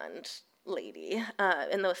tiny blonde lady,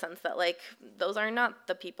 in the sense that like those are not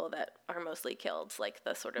the people that are mostly killed, like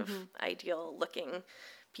the sort of ideal looking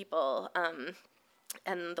people.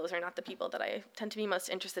 And those are not the people that I tend to be most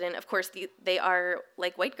interested in. Of course, they are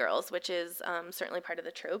like white girls, which is certainly part of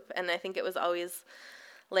the trope. And I think it was always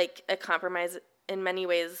like a compromise in many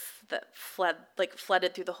ways that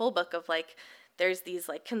flooded through the whole book of like there's these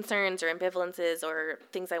like concerns or ambivalences or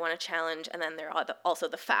things I want to challenge, and then there are also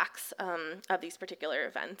the facts of these particular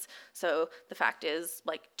events. So the fact is,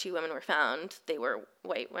 like, 2 women were found, they were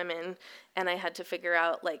white women, and I had to figure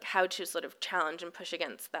out like how to sort of challenge and push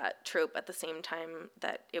against that trope at the same time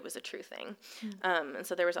that it was a true thing. And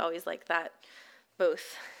so there was always like that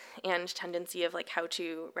both and tendency of like how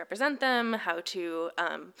to represent them, how to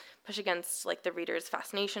push against like the reader's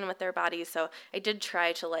fascination with their bodies. So I did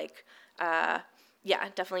try to like,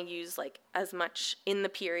 definitely use like as much in the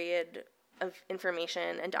period of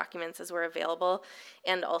information and documents as were available.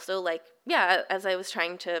 And also like, as I was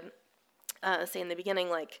trying to say in the beginning,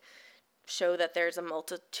 like show that there's a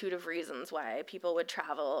multitude of reasons why people would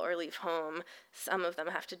travel or leave home. Some of them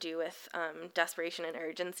have to do with desperation and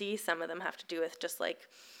urgency. Some of them have to do with just like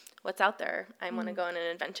what's out there. I want to go on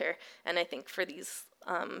an adventure. And I think for these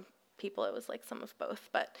people, it was like some of both.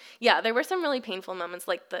 But yeah, there were some really painful moments.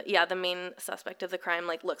 Like the main suspect of the crime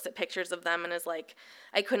like looks at pictures of them and is like,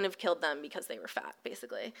 I couldn't have killed them because they were fat,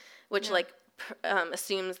 basically, which like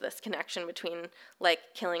assumes this connection between like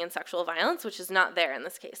killing and sexual violence, which is not there in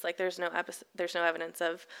this case. Like there's no evidence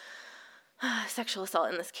of sexual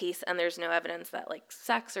assault in this case, and there's no evidence that like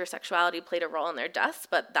sex or sexuality played a role in their deaths,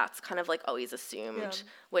 but that's kind of like always assumed,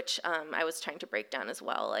 which I was trying to break down as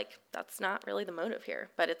well. Like that's not really the motive here,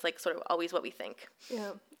 but it's like sort of always what we think.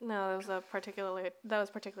 Yeah, no, that was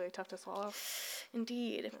particularly tough to swallow.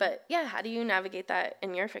 Indeed, but yeah, how do you navigate that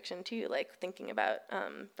in your fiction too? Like thinking about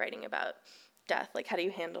writing about death, like how do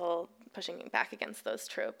you handle pushing back against those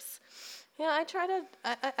tropes? Yeah, I try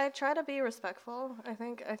to be respectful. I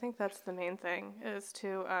think that's the main thing, is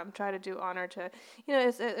to try to do honor to,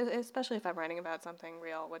 especially if I'm writing about something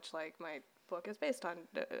real, which like my book is based on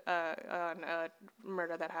a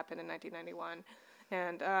murder that happened in 1991,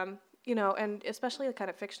 and and especially kind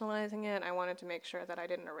of fictionalizing it, I wanted to make sure that I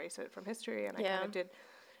didn't erase it from history, and I kind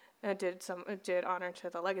of did honor to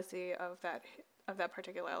the legacy of that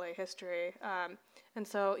particular LA history. And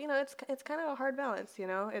so, it's kind of a hard balance,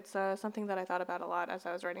 It's something that I thought about a lot as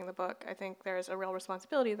I was writing the book. I think there's a real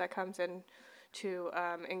responsibility that comes in to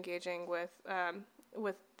engaging with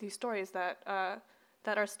these stories that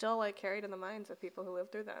are still like carried in the minds of people who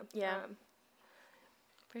lived through them. Yeah.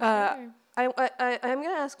 For sure. I'm going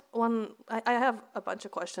to ask one. I have a bunch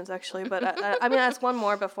of questions actually, but I'm going to ask one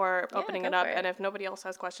more before opening it up. And if nobody else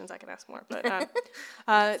has questions, I can ask more. But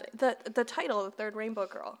the title, The Third Rainbow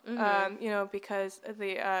Girl, because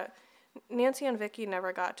the Nancy and Vicky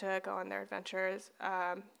never got to go on their adventures.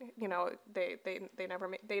 They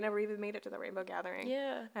never even made it to the Rainbow Gathering.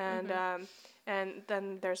 Yeah. And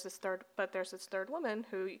then there's this third woman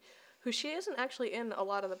who she isn't actually in a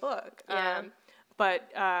lot of the book. Yeah.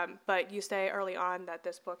 But you say early on that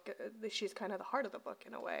this book, she's kind of the heart of the book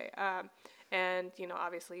in a way. And,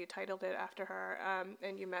 obviously you titled it after her,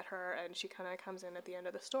 and you met her, and she kind of comes in at the end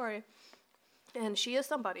of the story. And she is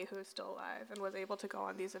somebody who is still alive and was able to go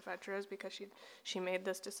on these adventures because she made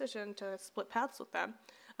this decision to split paths with them.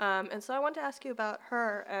 And so I want to ask you about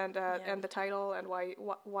her and the title and why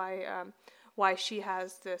she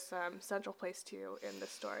has this central place to you in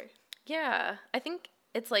this story. Yeah, I think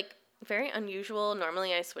it's like very unusual.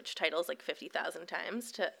 Normally I switch titles like 50,000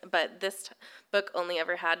 times but this book only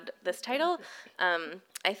ever had this title.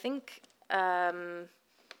 I think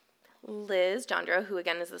Liz Jandra, who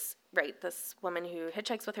again is this woman who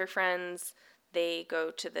hitchhikes with her friends, they go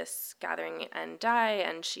to this gathering and die,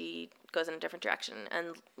 and she goes in a different direction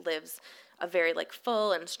and lives a very like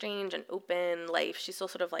full and strange and open life. She still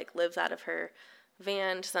sort of like lives out of her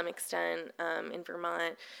van to some extent in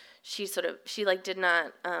Vermont. She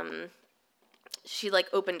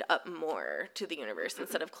opened up more to the universe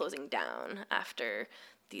instead of closing down after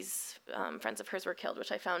these friends of hers were killed,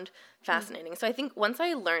 which I found fascinating. So I think once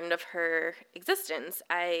I learned of her existence,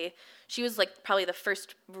 she was like probably the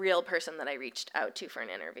first real person that I reached out to for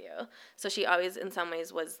an interview. So she always in some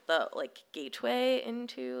ways was the like gateway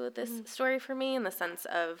into this story for me, in the sense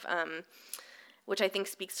of, which I think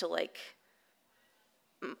speaks to like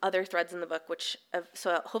other threads in the book,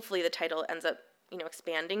 so hopefully the title ends up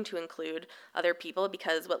expanding to include other people,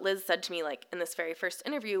 because what Liz said to me like in this very first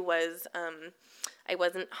interview was I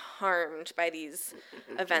wasn't harmed by these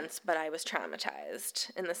events, but I was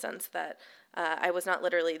traumatized, in the sense that I was not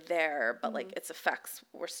literally there, but like its effects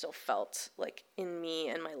were still felt like in me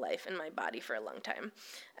and my life and my body for a long time.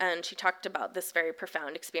 And she talked about this very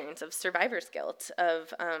profound experience of survivor's guilt,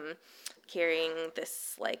 of carrying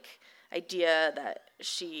this like idea that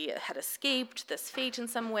she had escaped this fate in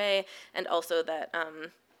some way, and also that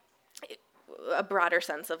a broader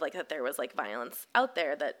sense of like that there was like violence out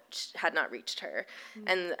there that had not reached her.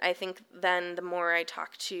 And I think then the more I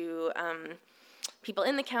talked to people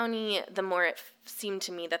in the county, the more it seemed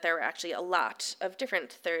to me that there were actually a lot of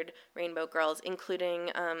different third rainbow girls,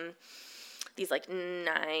 including these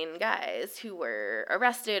 9 guys who were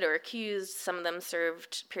arrested or accused. Some of them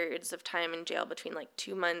served periods of time in jail between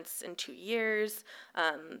 2 months and 2 years.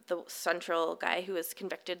 The central guy who was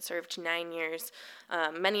convicted served 9 years.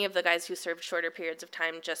 Many of the guys who served shorter periods of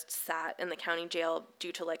time just sat in the county jail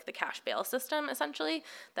due to the cash bail system, essentially,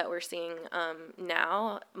 that we're seeing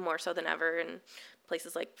now more so than ever in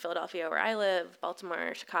places like Philadelphia, where I live,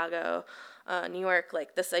 Baltimore, Chicago, New York.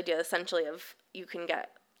 This idea essentially of you can get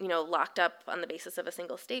locked up on the basis of a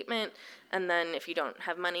single statement, and then if you don't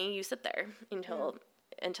have money, you sit there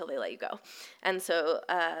until they let you go. And so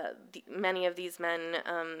many of these men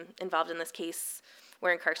involved in this case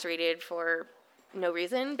were incarcerated for no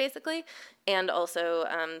reason, basically, and also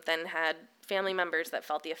then had family members that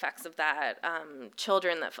felt the effects of that,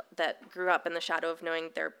 children that grew up in the shadow of knowing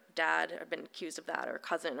their dad had been accused of that, or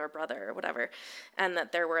cousin or brother or whatever, and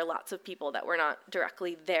that there were lots of people that were not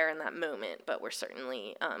directly there in that moment, but were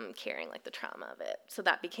certainly carrying the trauma of it. So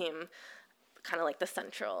that became kind of the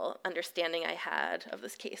central understanding I had of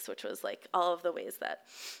this case, which was all of the ways that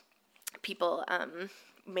people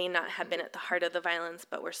may not have been at the heart of the violence,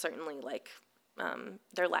 but were certainly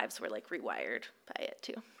their lives were rewired by it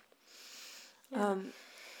too. Yeah.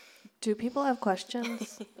 Do people have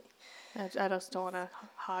questions? I just don't want to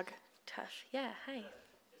hog. Tough. Yeah, hi. Is there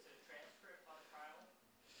a transcript on the trial?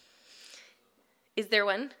 Is there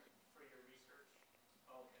one? For your research?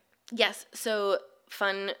 Oh, okay. Yes. So,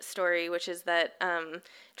 fun story, which is that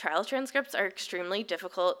trial transcripts are extremely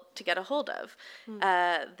difficult to get a hold of.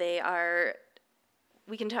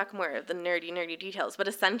 We can talk more of the nerdy details, but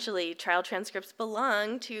essentially trial transcripts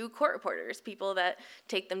belong to court reporters, people that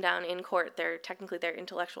take them down in court. They're technically their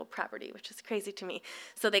intellectual property, which is crazy to me.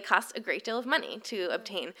 So they cost a great deal of money to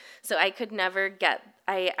obtain. So I could never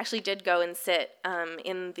I actually did go and sit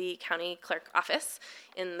in the county clerk office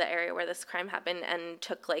in the area where this crime happened and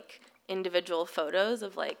took individual photos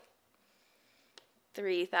of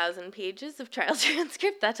 3,000 pages of trial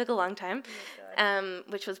transcript. That took a long time,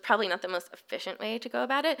 which was probably not the most efficient way to go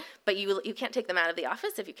about it. But you can't take them out of the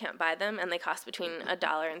office if you can't buy them, and they cost between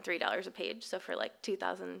 $1 and $3 a page. So for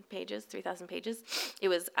 2,000 pages, 3,000 pages, it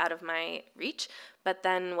was out of my reach. But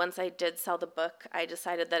then once I did sell the book, I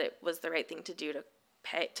decided that it was the right thing to do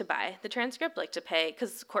to buy the transcript, to pay,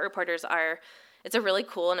 because court reporters it's a really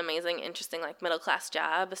cool and amazing, interesting, middle-class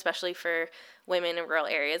job, especially for women in rural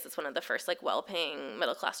areas. It's one of the first, well-paying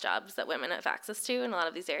middle-class jobs that women have access to in a lot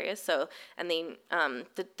of these areas. So, and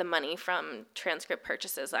the money from transcript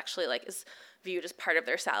purchases actually, is viewed as part of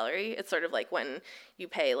their salary. It's sort of when you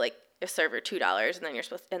pay, a server $2 and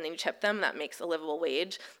then you tip them, that makes a livable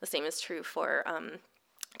wage. The same is true for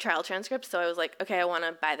trial transcripts. So I was okay, I want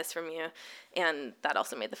to buy this from you, and that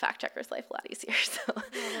also made the fact checker's life a lot easier. So,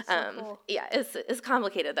 cool. Yeah, it's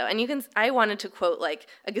complicated though, and I wanted to quote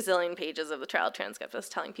a gazillion pages of the trial transcript. I was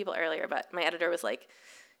telling people earlier, but my editor was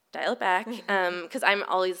dial it back, because I'm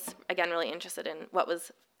always really interested in what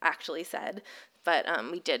was actually said. But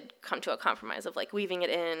we did come to a compromise of weaving it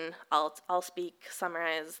in. I'll speak,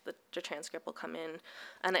 summarize, the transcript will come in.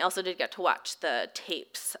 And I also did get to watch the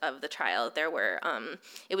tapes of the trial. There were,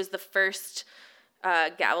 it was the first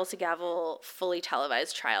gavel-to-gavel fully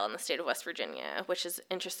televised trial in the state of West Virginia, which is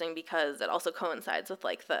interesting because it also coincides with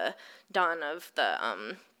the dawn of the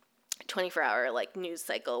 24-hour news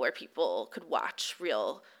cycle where people could watch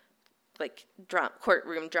real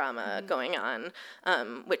courtroom drama going on,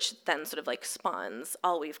 which then sort of spawns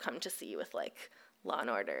all we've come to see with Law and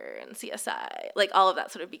Order and CSI. All of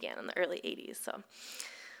that sort of began in the early 80s. So it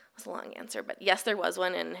was a long answer, but yes, there was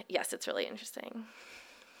one, and yes, it's really interesting.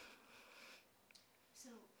 So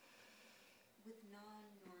with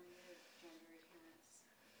non-normative gender appearance,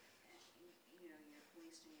 you're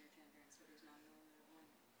policed in your gender, and so there's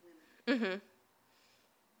non-normative women. Mm-hmm.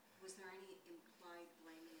 Was there any implied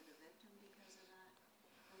blaming of the victim because of that?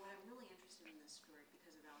 And what I'm really interested in this story,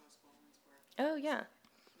 because of Alice Baldwin's work. Oh, yeah.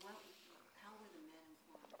 How were the men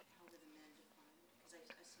informed? How were the men defined? Because I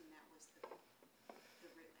assume that was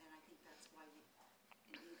and I think that's why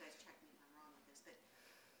and you guys check me if I'm wrong with this, but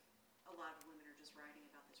a lot of women are just writing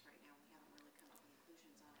about this right now. We haven't really come to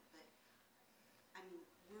conclusions on it. But, I mean,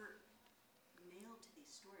 we're nailed to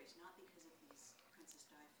these stories, not because of these Princess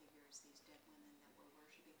Di figures, these dead women that we're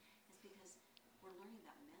worshiping. It's because we're learning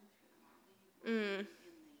about men through them, aren't we? In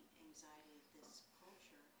the anxiety of this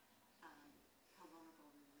culture, how vulnerable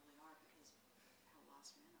we really are because how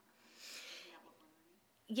lost men are. Isn't that what we're learning?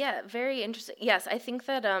 Yeah, very interesting. Yes, I think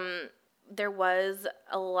that there was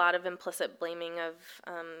a lot of implicit blaming of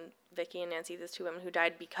Vicky and Nancy, these two women who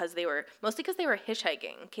died mostly because they were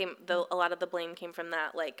hitchhiking. A lot of the blame came from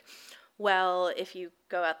that, like, well, if you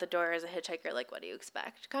go out the door as a hitchhiker, like, what do you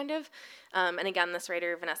expect, kind of. And again, this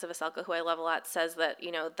writer, Vanessa Veselka, who I love a lot, says that,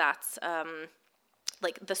 you know, that's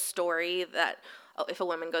like the story that if a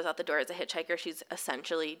woman goes out the door as a hitchhiker, she's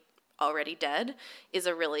essentially already dead, is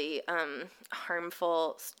a really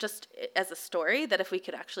harmful, just as a story, that if we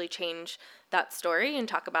could actually change that story and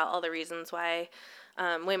talk about all the reasons why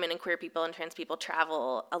women and queer people and trans people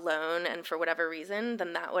travel alone and for whatever reason,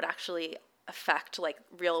 then that would actually affect like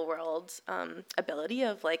real world ability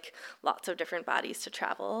of like lots of different bodies to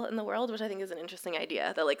travel in the world, which I think is an interesting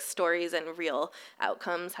idea, that like stories and real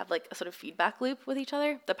outcomes have like a sort of feedback loop with each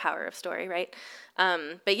other, the power of story, right?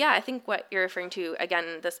 But yeah, I think what you're referring to,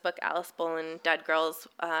 again, this book, Alice Boland, Dead Girls,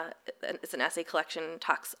 it's an essay collection,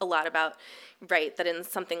 talks a lot about, right, that in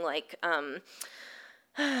something like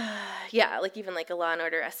yeah, like even like a Law and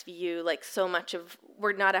Order SVU, like so much of,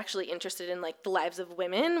 we're not actually interested in like the lives of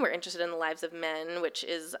women, we're interested in the lives of men, which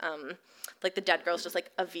is like the Dead Girls just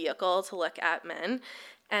like a vehicle to look at men.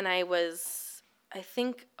 And I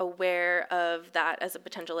think aware of that as a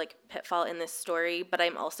potential like pitfall in this story, but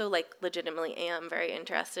I'm also like legitimately am very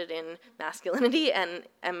interested in masculinity and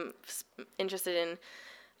am interested in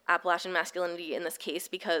Appalachian masculinity in this case,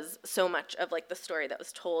 because so much of like the story that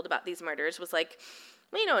was told about these murders was like,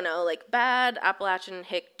 we don't know, like bad Appalachian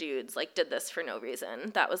hick dudes like did this for no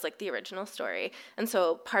reason. That was like the original story. And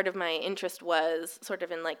so part of my interest was sort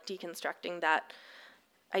of in like deconstructing that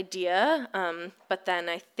idea. But then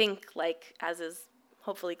I think, like, as is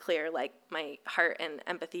hopefully clear, like my heart and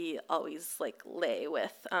empathy always like lay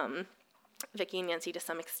with Vicky and Nancy to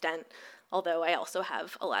some extent, although I also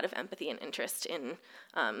have a lot of empathy and interest in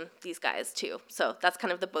these guys too. So that's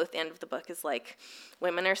kind of the both end of the book, is like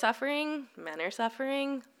women are suffering, men are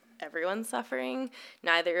suffering, everyone's suffering.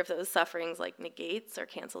 Neither of those sufferings like negates or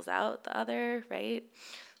cancels out the other, right?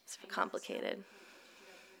 It's complicated. Did you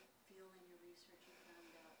ever feel in your research you found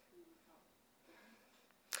out who felt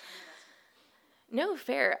bad? I know that's not. No,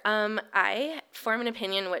 fair. I form an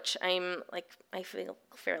opinion, which I feel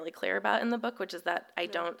fairly clear about in the book, which is that I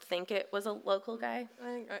don't think it was a local guy. I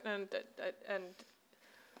think, and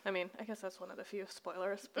I mean, I guess that's one of the few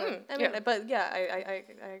spoilers. But I mean, yeah. but yeah,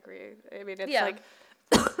 I agree. I mean, it's Yeah. like,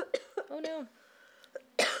 Oh no.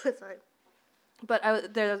 sorry,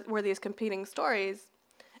 but there were these competing stories,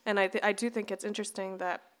 and I do think it's interesting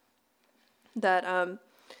that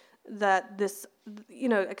this, you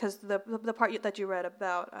know, because the part that you read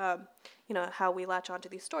about, you know, how we latch onto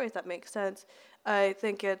these stories, that makes sense. I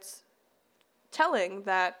think it's telling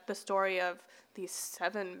that the story of these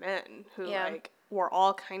 7 men who like were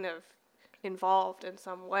all kind of involved in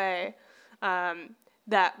some way,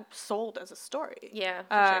 that sold as a story. Yeah,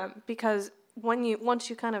 for sure. Because once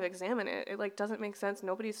you kind of examine it, it like doesn't make sense.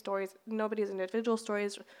 Nobody's individual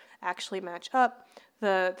stories actually match up.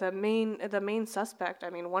 The main suspect, I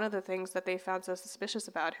mean, one of the things that they found so suspicious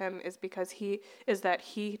about him is because he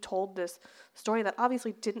told this story that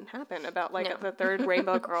obviously didn't happen, about like the third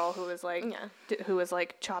rainbow girl who was like who was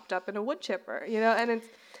like chopped up in a wood chipper, you know, and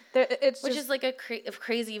it's Which just, is like a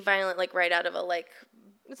crazy violent, like right out of a like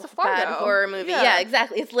it's a Fargo bad horror movie. Yeah. Yeah,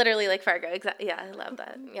 exactly. It's literally like Fargo. Exactly. Yeah, I love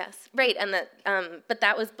that. Yes, right. And that, but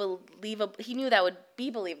that was believable. He knew that would be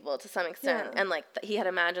believable to some extent, and like he had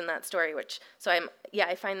imagined that story.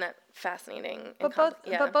 I find that fascinating. But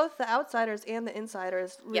both the outsiders and the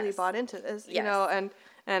insiders really bought into this, you know,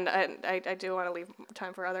 and I do want to leave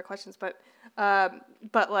time for other questions, but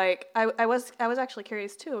like I was actually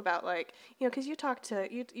curious too about, like, you know, because you talked to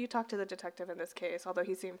the detective in this case, although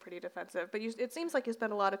he seemed pretty defensive, but it seems like you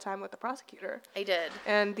spent a lot of time with the prosecutor. I did.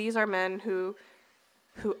 And these are men who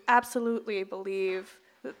absolutely believe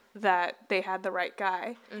that they had the right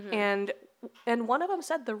guy, and one of them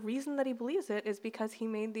said the reason that he believes it is because he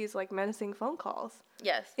made these like menacing phone calls.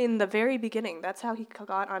 Yes. In the very beginning, that's how he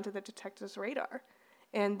got onto the detective's radar,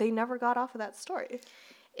 and they never got off of that story.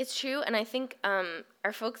 It's true, and I think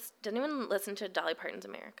our folks, did anyone listen to Dolly Parton's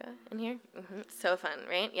America in here? Mm-hmm. So fun,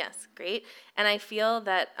 right? Yes, great. And I feel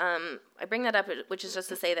that, I bring that up, which is just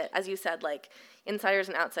to say that, as you said, like, insiders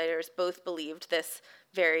and outsiders both believed this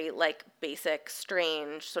very, like, basic,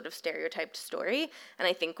 strange, sort of stereotyped story, and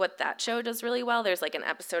I think what that show does really well, there's, like, an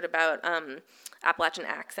episode about Appalachian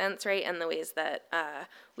accents, right, and the ways that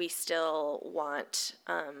we still want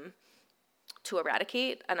to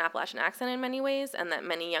eradicate an Appalachian accent in many ways, and that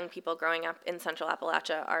many young people growing up in Central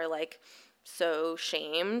Appalachia are like so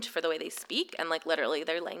shamed for the way they speak and like literally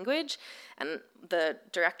their language. And the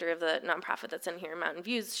director of the nonprofit that's in here, Mountain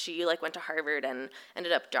Views, she like went to Harvard and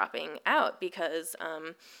ended up dropping out because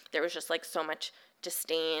there was just like so much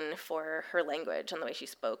disdain for her language and the way she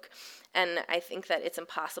spoke. And I think that it's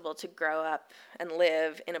impossible to grow up and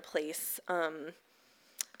live in a place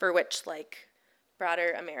for which like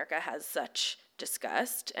broader America has such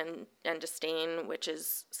disgust and disdain, which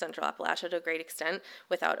is Central Appalachia to a great extent,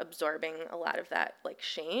 without absorbing a lot of that like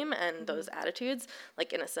shame and those attitudes,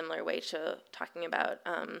 like in a similar way to talking about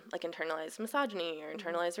like internalized misogyny or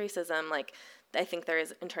internalized racism. Like I think there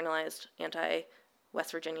is internalized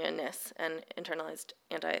anti-West Virginia-ness and internalized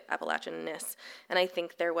anti-Appalachian-ness. And I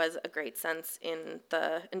think there was a great sense in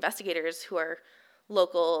the investigators who are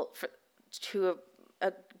local to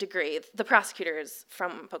a degree. The prosecutor is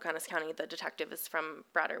from Pocahontas County, the detective is from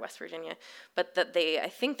broader West Virginia, but that I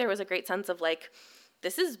think there was a great sense of like,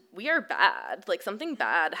 we are bad, like something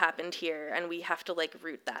bad happened here and we have to like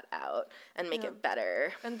root that out and make it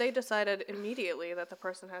better. And they decided immediately that the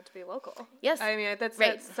person had to be local. Yes. I mean,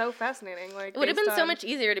 that's so fascinating. Like, it would have been so much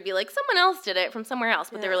easier to be like, someone else did it from somewhere else,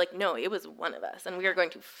 but they were like, no, it was one of us and we are going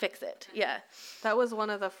to fix it. Yeah. That was one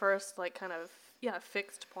of the first like kind of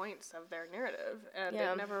fixed points of their narrative, and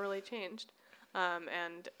it never really changed.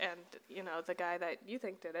 And you know, the guy that you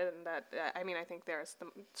think did it, and that I mean, I think there's the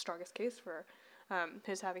strongest case for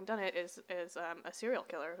his having done it is a serial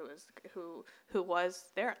killer who was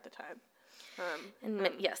there at the time.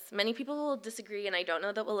 Yes, many people will disagree, and I don't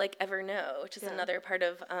know that we'll like ever know, which is another part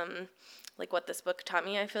of like what this book taught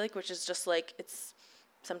me. I feel like, which is just like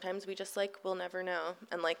sometimes we just like will never know,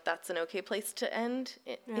 and like that's an okay place to end,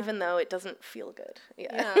 even though it doesn't feel good.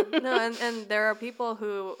 No, and there are people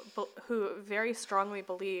who very strongly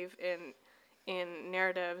believe in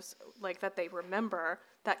narratives like that they remember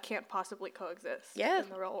that can't possibly coexist in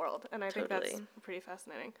the real world, and I think that's pretty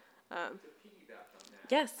fascinating.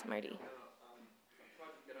 Yes, Marty. A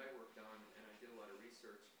project that I worked on, and I did a lot of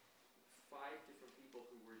research, 5 different people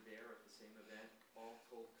who were there at the same event all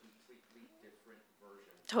told completely different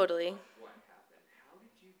versions Totally. of what happened. How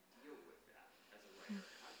did you deal with that as a writer?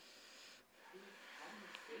 How do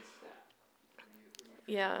you face that when you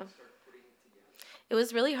start putting it together? It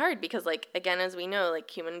was really hard because, like, again, as we know, like,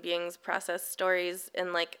 human beings process stories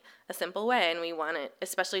in, like, a simple way, and we want it,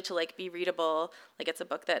 especially to, like, be readable. Like, it's a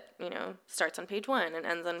book that, you know, starts on page 1 and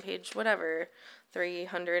ends on page whatever,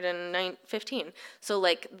 315. So,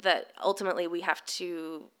 like, that ultimately we have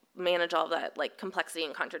to manage all that, like, complexity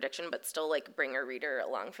and contradiction, but still, like, bring a reader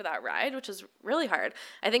along for that ride, which is really hard.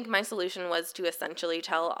 I think my solution was to essentially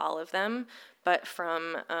tell all of them, but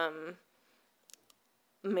from,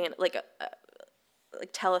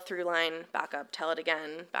 tell a through line, back up, tell it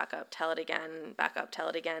again, back up, tell it again, back up, tell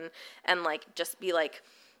it again, and like just be like,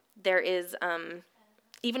 there is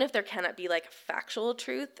even if there cannot be like factual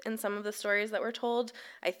truth in some of the stories that were told,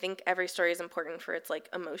 I think every story is important for its like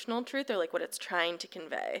emotional truth or like what it's trying to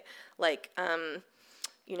convey. Like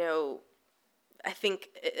you know, I think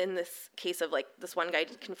in this case of like this one guy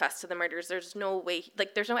confessed to the murders, there's no way,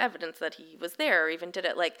 like there's no evidence that he was there or even did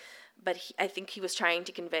it, like, but I think he was trying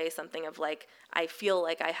to convey something of like, I feel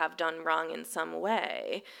like I have done wrong in some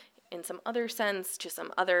way, in some other sense, to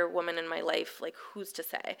some other woman in my life, like who's to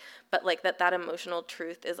say, but like that emotional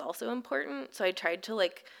truth is also important. So I tried to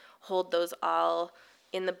like hold those all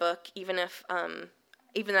in the book, even if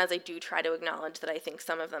even as I do try to acknowledge that I think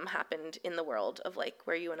some of them happened in the world of like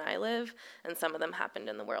where you and I live, and some of them happened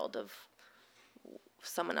in the world of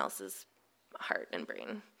someone else's heart and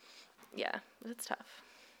brain. Yeah, but it's tough.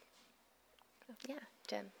 Yeah,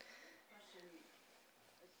 Jen. Question,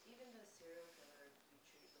 even the serial killer you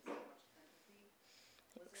treat with so much empathy,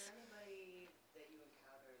 was there anybody that you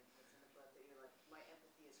encountered that's in the book that you're like, my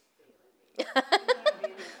empathy is failing me? You know what I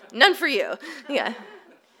mean? None for you. Yeah.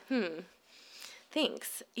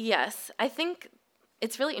 Thanks. Yes, I think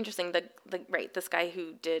it's really interesting. This guy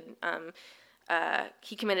who did,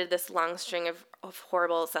 he committed this long string of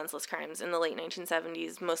horrible, senseless crimes in the late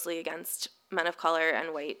 1970s, mostly against men of color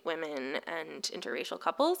and white women and interracial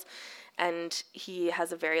couples. And he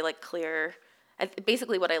has a very like clear.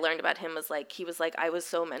 Basically, what I learned about him was like he was like, I was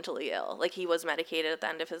so mentally ill. Like he was medicated at the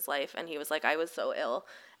end of his life, and he was like, I was so ill,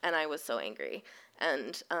 and I was so angry.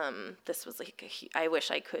 And this was like, I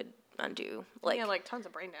wish I could undo. Like, yeah, like tons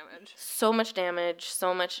of brain damage. So much damage,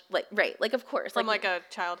 so much, like, right, like, of course. From, like a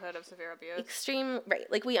childhood of severe abuse. Extreme, right.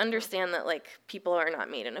 Like, we understand that, like, people are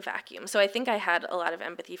not made in a vacuum. So I think I had a lot of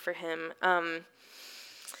empathy for him.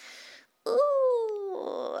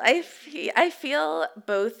 I feel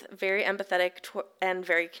both very empathetic and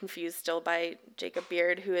very confused still by Jacob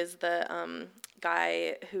Beard, who is the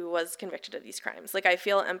guy who was convicted of these crimes. Like, I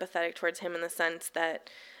feel empathetic towards him in the sense that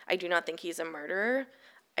I do not think he's a murderer.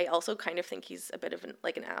 I also kind of think he's a bit of an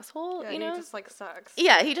asshole, Yeah, you know? he just, like, sucks.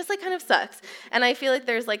 Yeah, he just, like, kind of sucks. And I feel like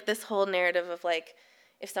there's, like, this whole narrative of, like,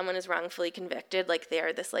 if someone is wrongfully convicted, like, they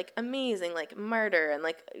are this, like, amazing, like, martyr. And,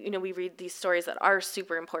 like, you know, we read these stories that are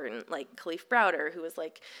super important, like Khalif Browder, who was,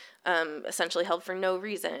 like, essentially held for no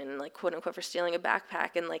reason, like, quote unquote, for stealing a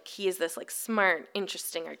backpack. And, like, he is this, like, smart,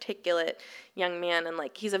 interesting, articulate young man. And,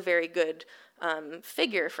 like, he's a very good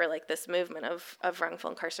figure for, like, this movement of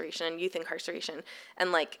wrongful incarceration and youth incarceration.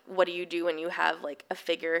 And, like, what do you do when you have, like, a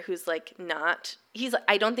figure who's, like,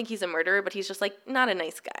 I don't think he's a murderer, but he's just, like, not a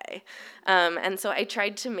nice guy. And so I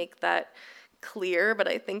tried to make that clear, but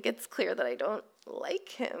I think it's clear that I don't like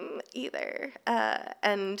him either.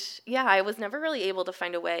 And yeah, I was never really able to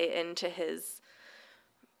find a way into his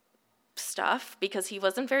stuff because he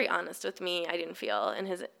wasn't very honest with me, I didn't feel, in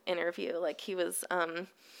his interview. Like, he was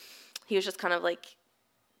just kind of like,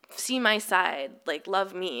 see my side, like,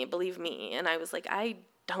 love me, believe me. And I was like, I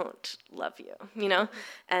don't love you, you know?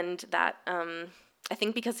 And that, I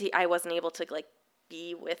think because I wasn't able to, like,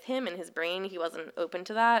 be with him in his brain, he wasn't open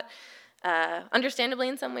to that. Understandably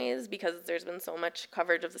in some ways, because there's been so much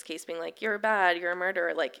coverage of this case being like, you're bad, you're a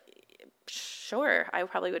murderer. Like, sure, I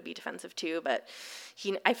probably would be defensive too, but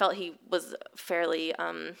I felt he was fairly,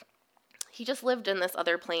 he just lived in this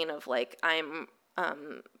other plane of, like, I'm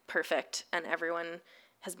perfect and everyone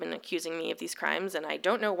has been accusing me of these crimes and I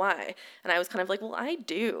don't know why. And I was kind of like, well, I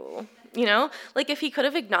do, you know? Like, if he could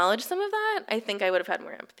have acknowledged some of that, I think I would have had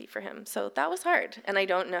more empathy for him. So that was hard. And I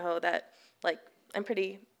don't know that, like, I'm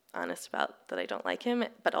pretty honest about that I don't like him,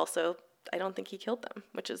 but also I don't think he killed them,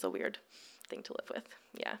 which is a weird thing to live with.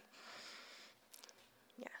 Yeah.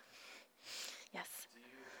 Yeah. Yes. Do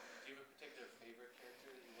you have a particular favorite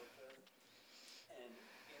character that you worked with? And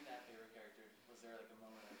in that favorite character, was there, like, a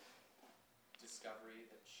moment of discovery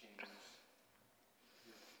that changed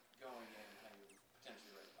your going in and how you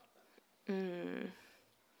potentially write about them?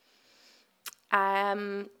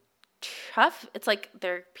 Tough. It's like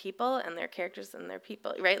they're people and they're characters and they're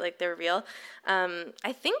people, right? Like, they're real.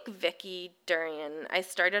 I think Vicky Durian, I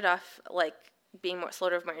started off, like, being more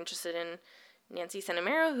interested in Nancy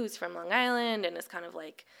Santamero, who's from Long Island and is kind of,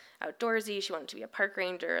 like, outdoorsy. She wanted to be a park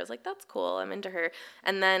ranger. I was like, that's cool, I'm into her.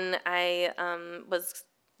 And then I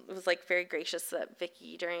was like very gracious that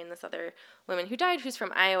Vicky Durian, this other woman who died, who's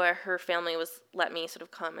from Iowa, her family let me sort of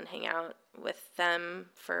come and hang out with them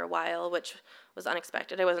for a while, which was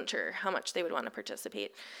unexpected. I wasn't sure how much they would want to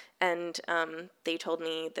participate. And they told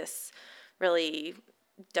me this really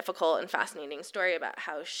difficult and fascinating story about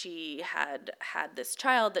how she had this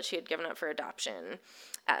child that she had given up for adoption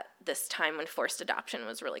at this time when forced adoption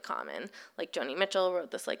was really common. Like, Joni Mitchell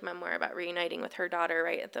wrote this, like, memoir about reuniting with her daughter,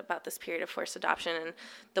 right, about this period of forced adoption and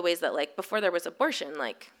the ways that, like, before there was abortion,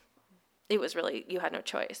 like, it was really, you had no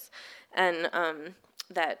choice. And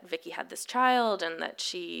that Vicky had this child and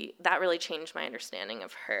that really changed my understanding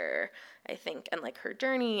of her, I think, and, like, her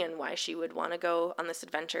journey and why she would want to go on this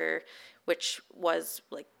adventure, which was,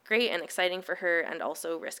 like, great and exciting for her and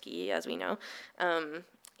also risky, as we know.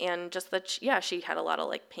 And just that, she had a lot of,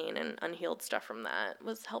 like, pain and unhealed stuff from that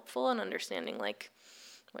was helpful in understanding, like,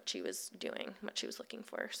 what she was doing, what she was looking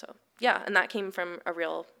for. So, yeah, and that came from a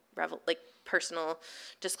real, personal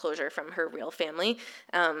disclosure from her real family.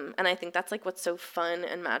 And I think that's, like, what's so fun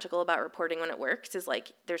and magical about reporting when it works is,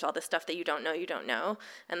 like, there's all this stuff that you don't know,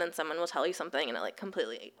 and then someone will tell you something and it, like,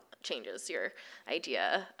 completely changes your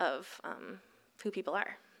idea of who people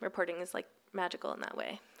are. Reporting is, like, magical in that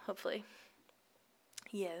way, hopefully.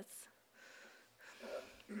 Yes.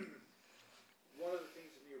 One of the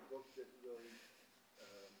things in your book that really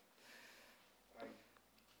I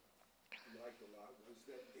liked a lot was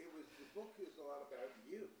that the book is a lot about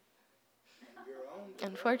you and your own.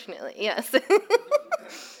 Unfortunately, yes. And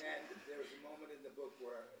there was a moment in the book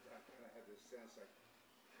where I kind of had this sense like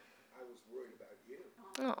I was worried about you.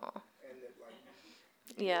 Oh. And that, like,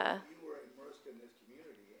 Yeah. you were immersed in this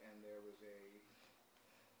community and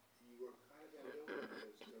you were kind of ambivalent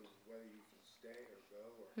as to whether you could stay or go.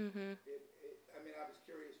 Mm-hmm. I was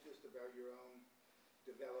curious just about your own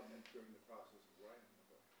development during the process of writing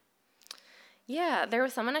the book. Yeah, there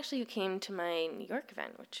was someone actually who came to my New York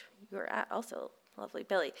event, which you were at also, lovely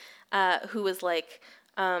Billy, who was like,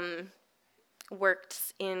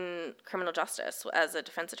 worked in criminal justice as a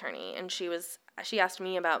defense attorney. And she asked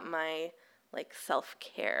me about my like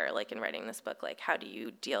self-care, like in writing this book, like how do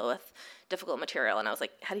you deal with difficult material? And I was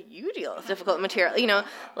like, how do you deal with difficult material? You know,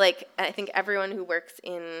 like I think everyone who works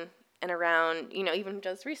in and around, you know, even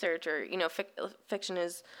does research or, you know, fiction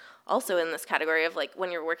is also in this category of like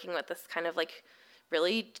when you're working with this kind of like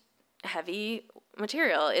really heavy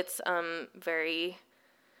material, it's very,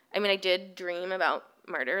 I mean, I did dream about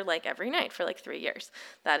murder like every night for like 3 years.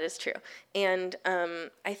 That is true. And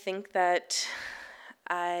I think that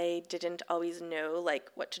I didn't always know like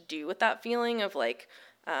what to do with that feeling of like,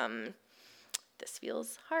 this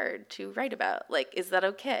feels hard to write about. Like, is that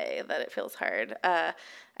okay that it feels hard? I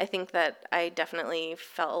think that I definitely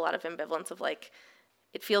felt a lot of ambivalence of like,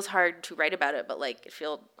 it feels hard to write about it, but like it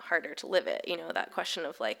feels harder to live it. You know, that question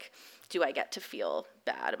of like, do I get to feel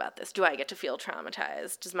bad about this? Do I get to feel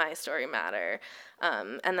traumatized? Does my story matter?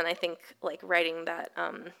 And then I think like writing that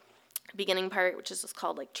beginning part, which is just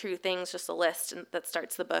called like True Things, just a list that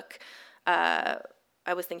starts the book. I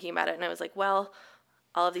was thinking about it and I was like, well,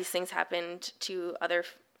 all of these things happened to other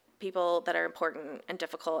people that are important and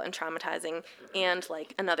difficult and traumatizing. And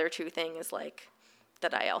like another true thing is like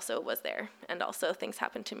that I also was there and also things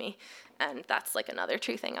happened to me. And that's like another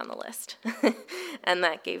true thing on the list. And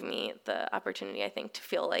that gave me the opportunity, I think, to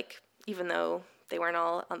feel like even though they weren't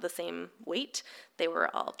all on the same weight, they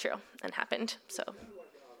were all true and happened. So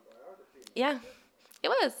yeah, it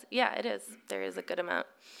was. Yeah, it is. There is a good amount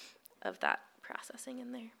of that processing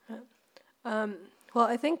in there. Well,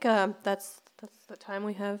 I think that's the time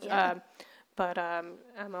we have. Yeah. But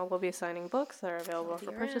Emma will be signing books that are available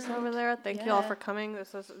for purchase over there. Thank you all for coming.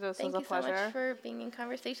 This was a pleasure. Thank you so much for being in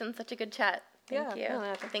conversation. Such a good chat. Thank you.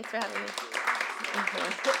 Yeah. Thanks for having me. Thank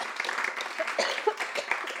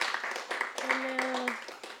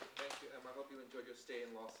you, Emma. I hope you enjoyed your stay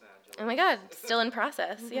in Los Angeles. Oh my God, still in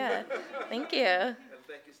process. Yeah. Thank you. And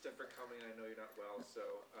thank you, Steph, for coming. I know you're not well, so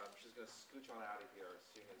she's going to scooch on out of here as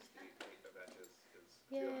soon as the event is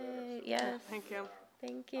Yay. Yes. Thank you.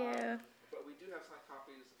 Thank you. But we do have signed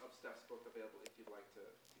copies of Steph's book available if you'd like to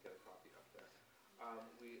get a copy up there.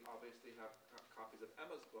 We obviously have copies of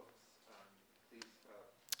Emma's books. Please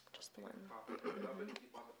Just the take one. a copy of it if you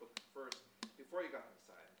bought the book first before you got them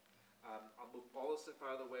signed. I'll move all this stuff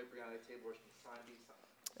out of the way, bring out a table where she can sign these.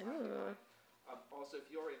 Ooh. Also, if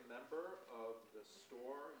you're a member of the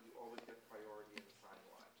store, you always get priority in the sign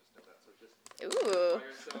line. Just know that. So just Ooh. identify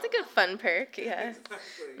yourself. That's a good fun perk. Yeah.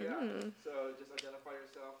 Exactly, yeah. So just identify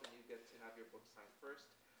yourself and you get to have your book signed first.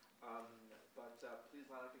 But please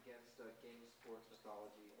line up against games, sports,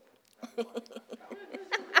 mythology.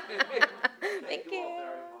 Thank you all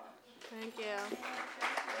very much. Thank you.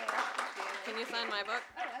 Can you sign my book?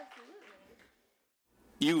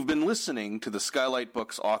 You've been listening to the Skylight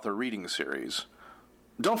Books author reading series.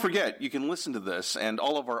 Don't forget, you can listen to this and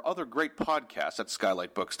all of our other great podcasts at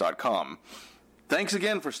skylightbooks.com. Thanks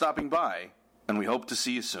again for stopping by, and we hope to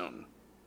see you soon.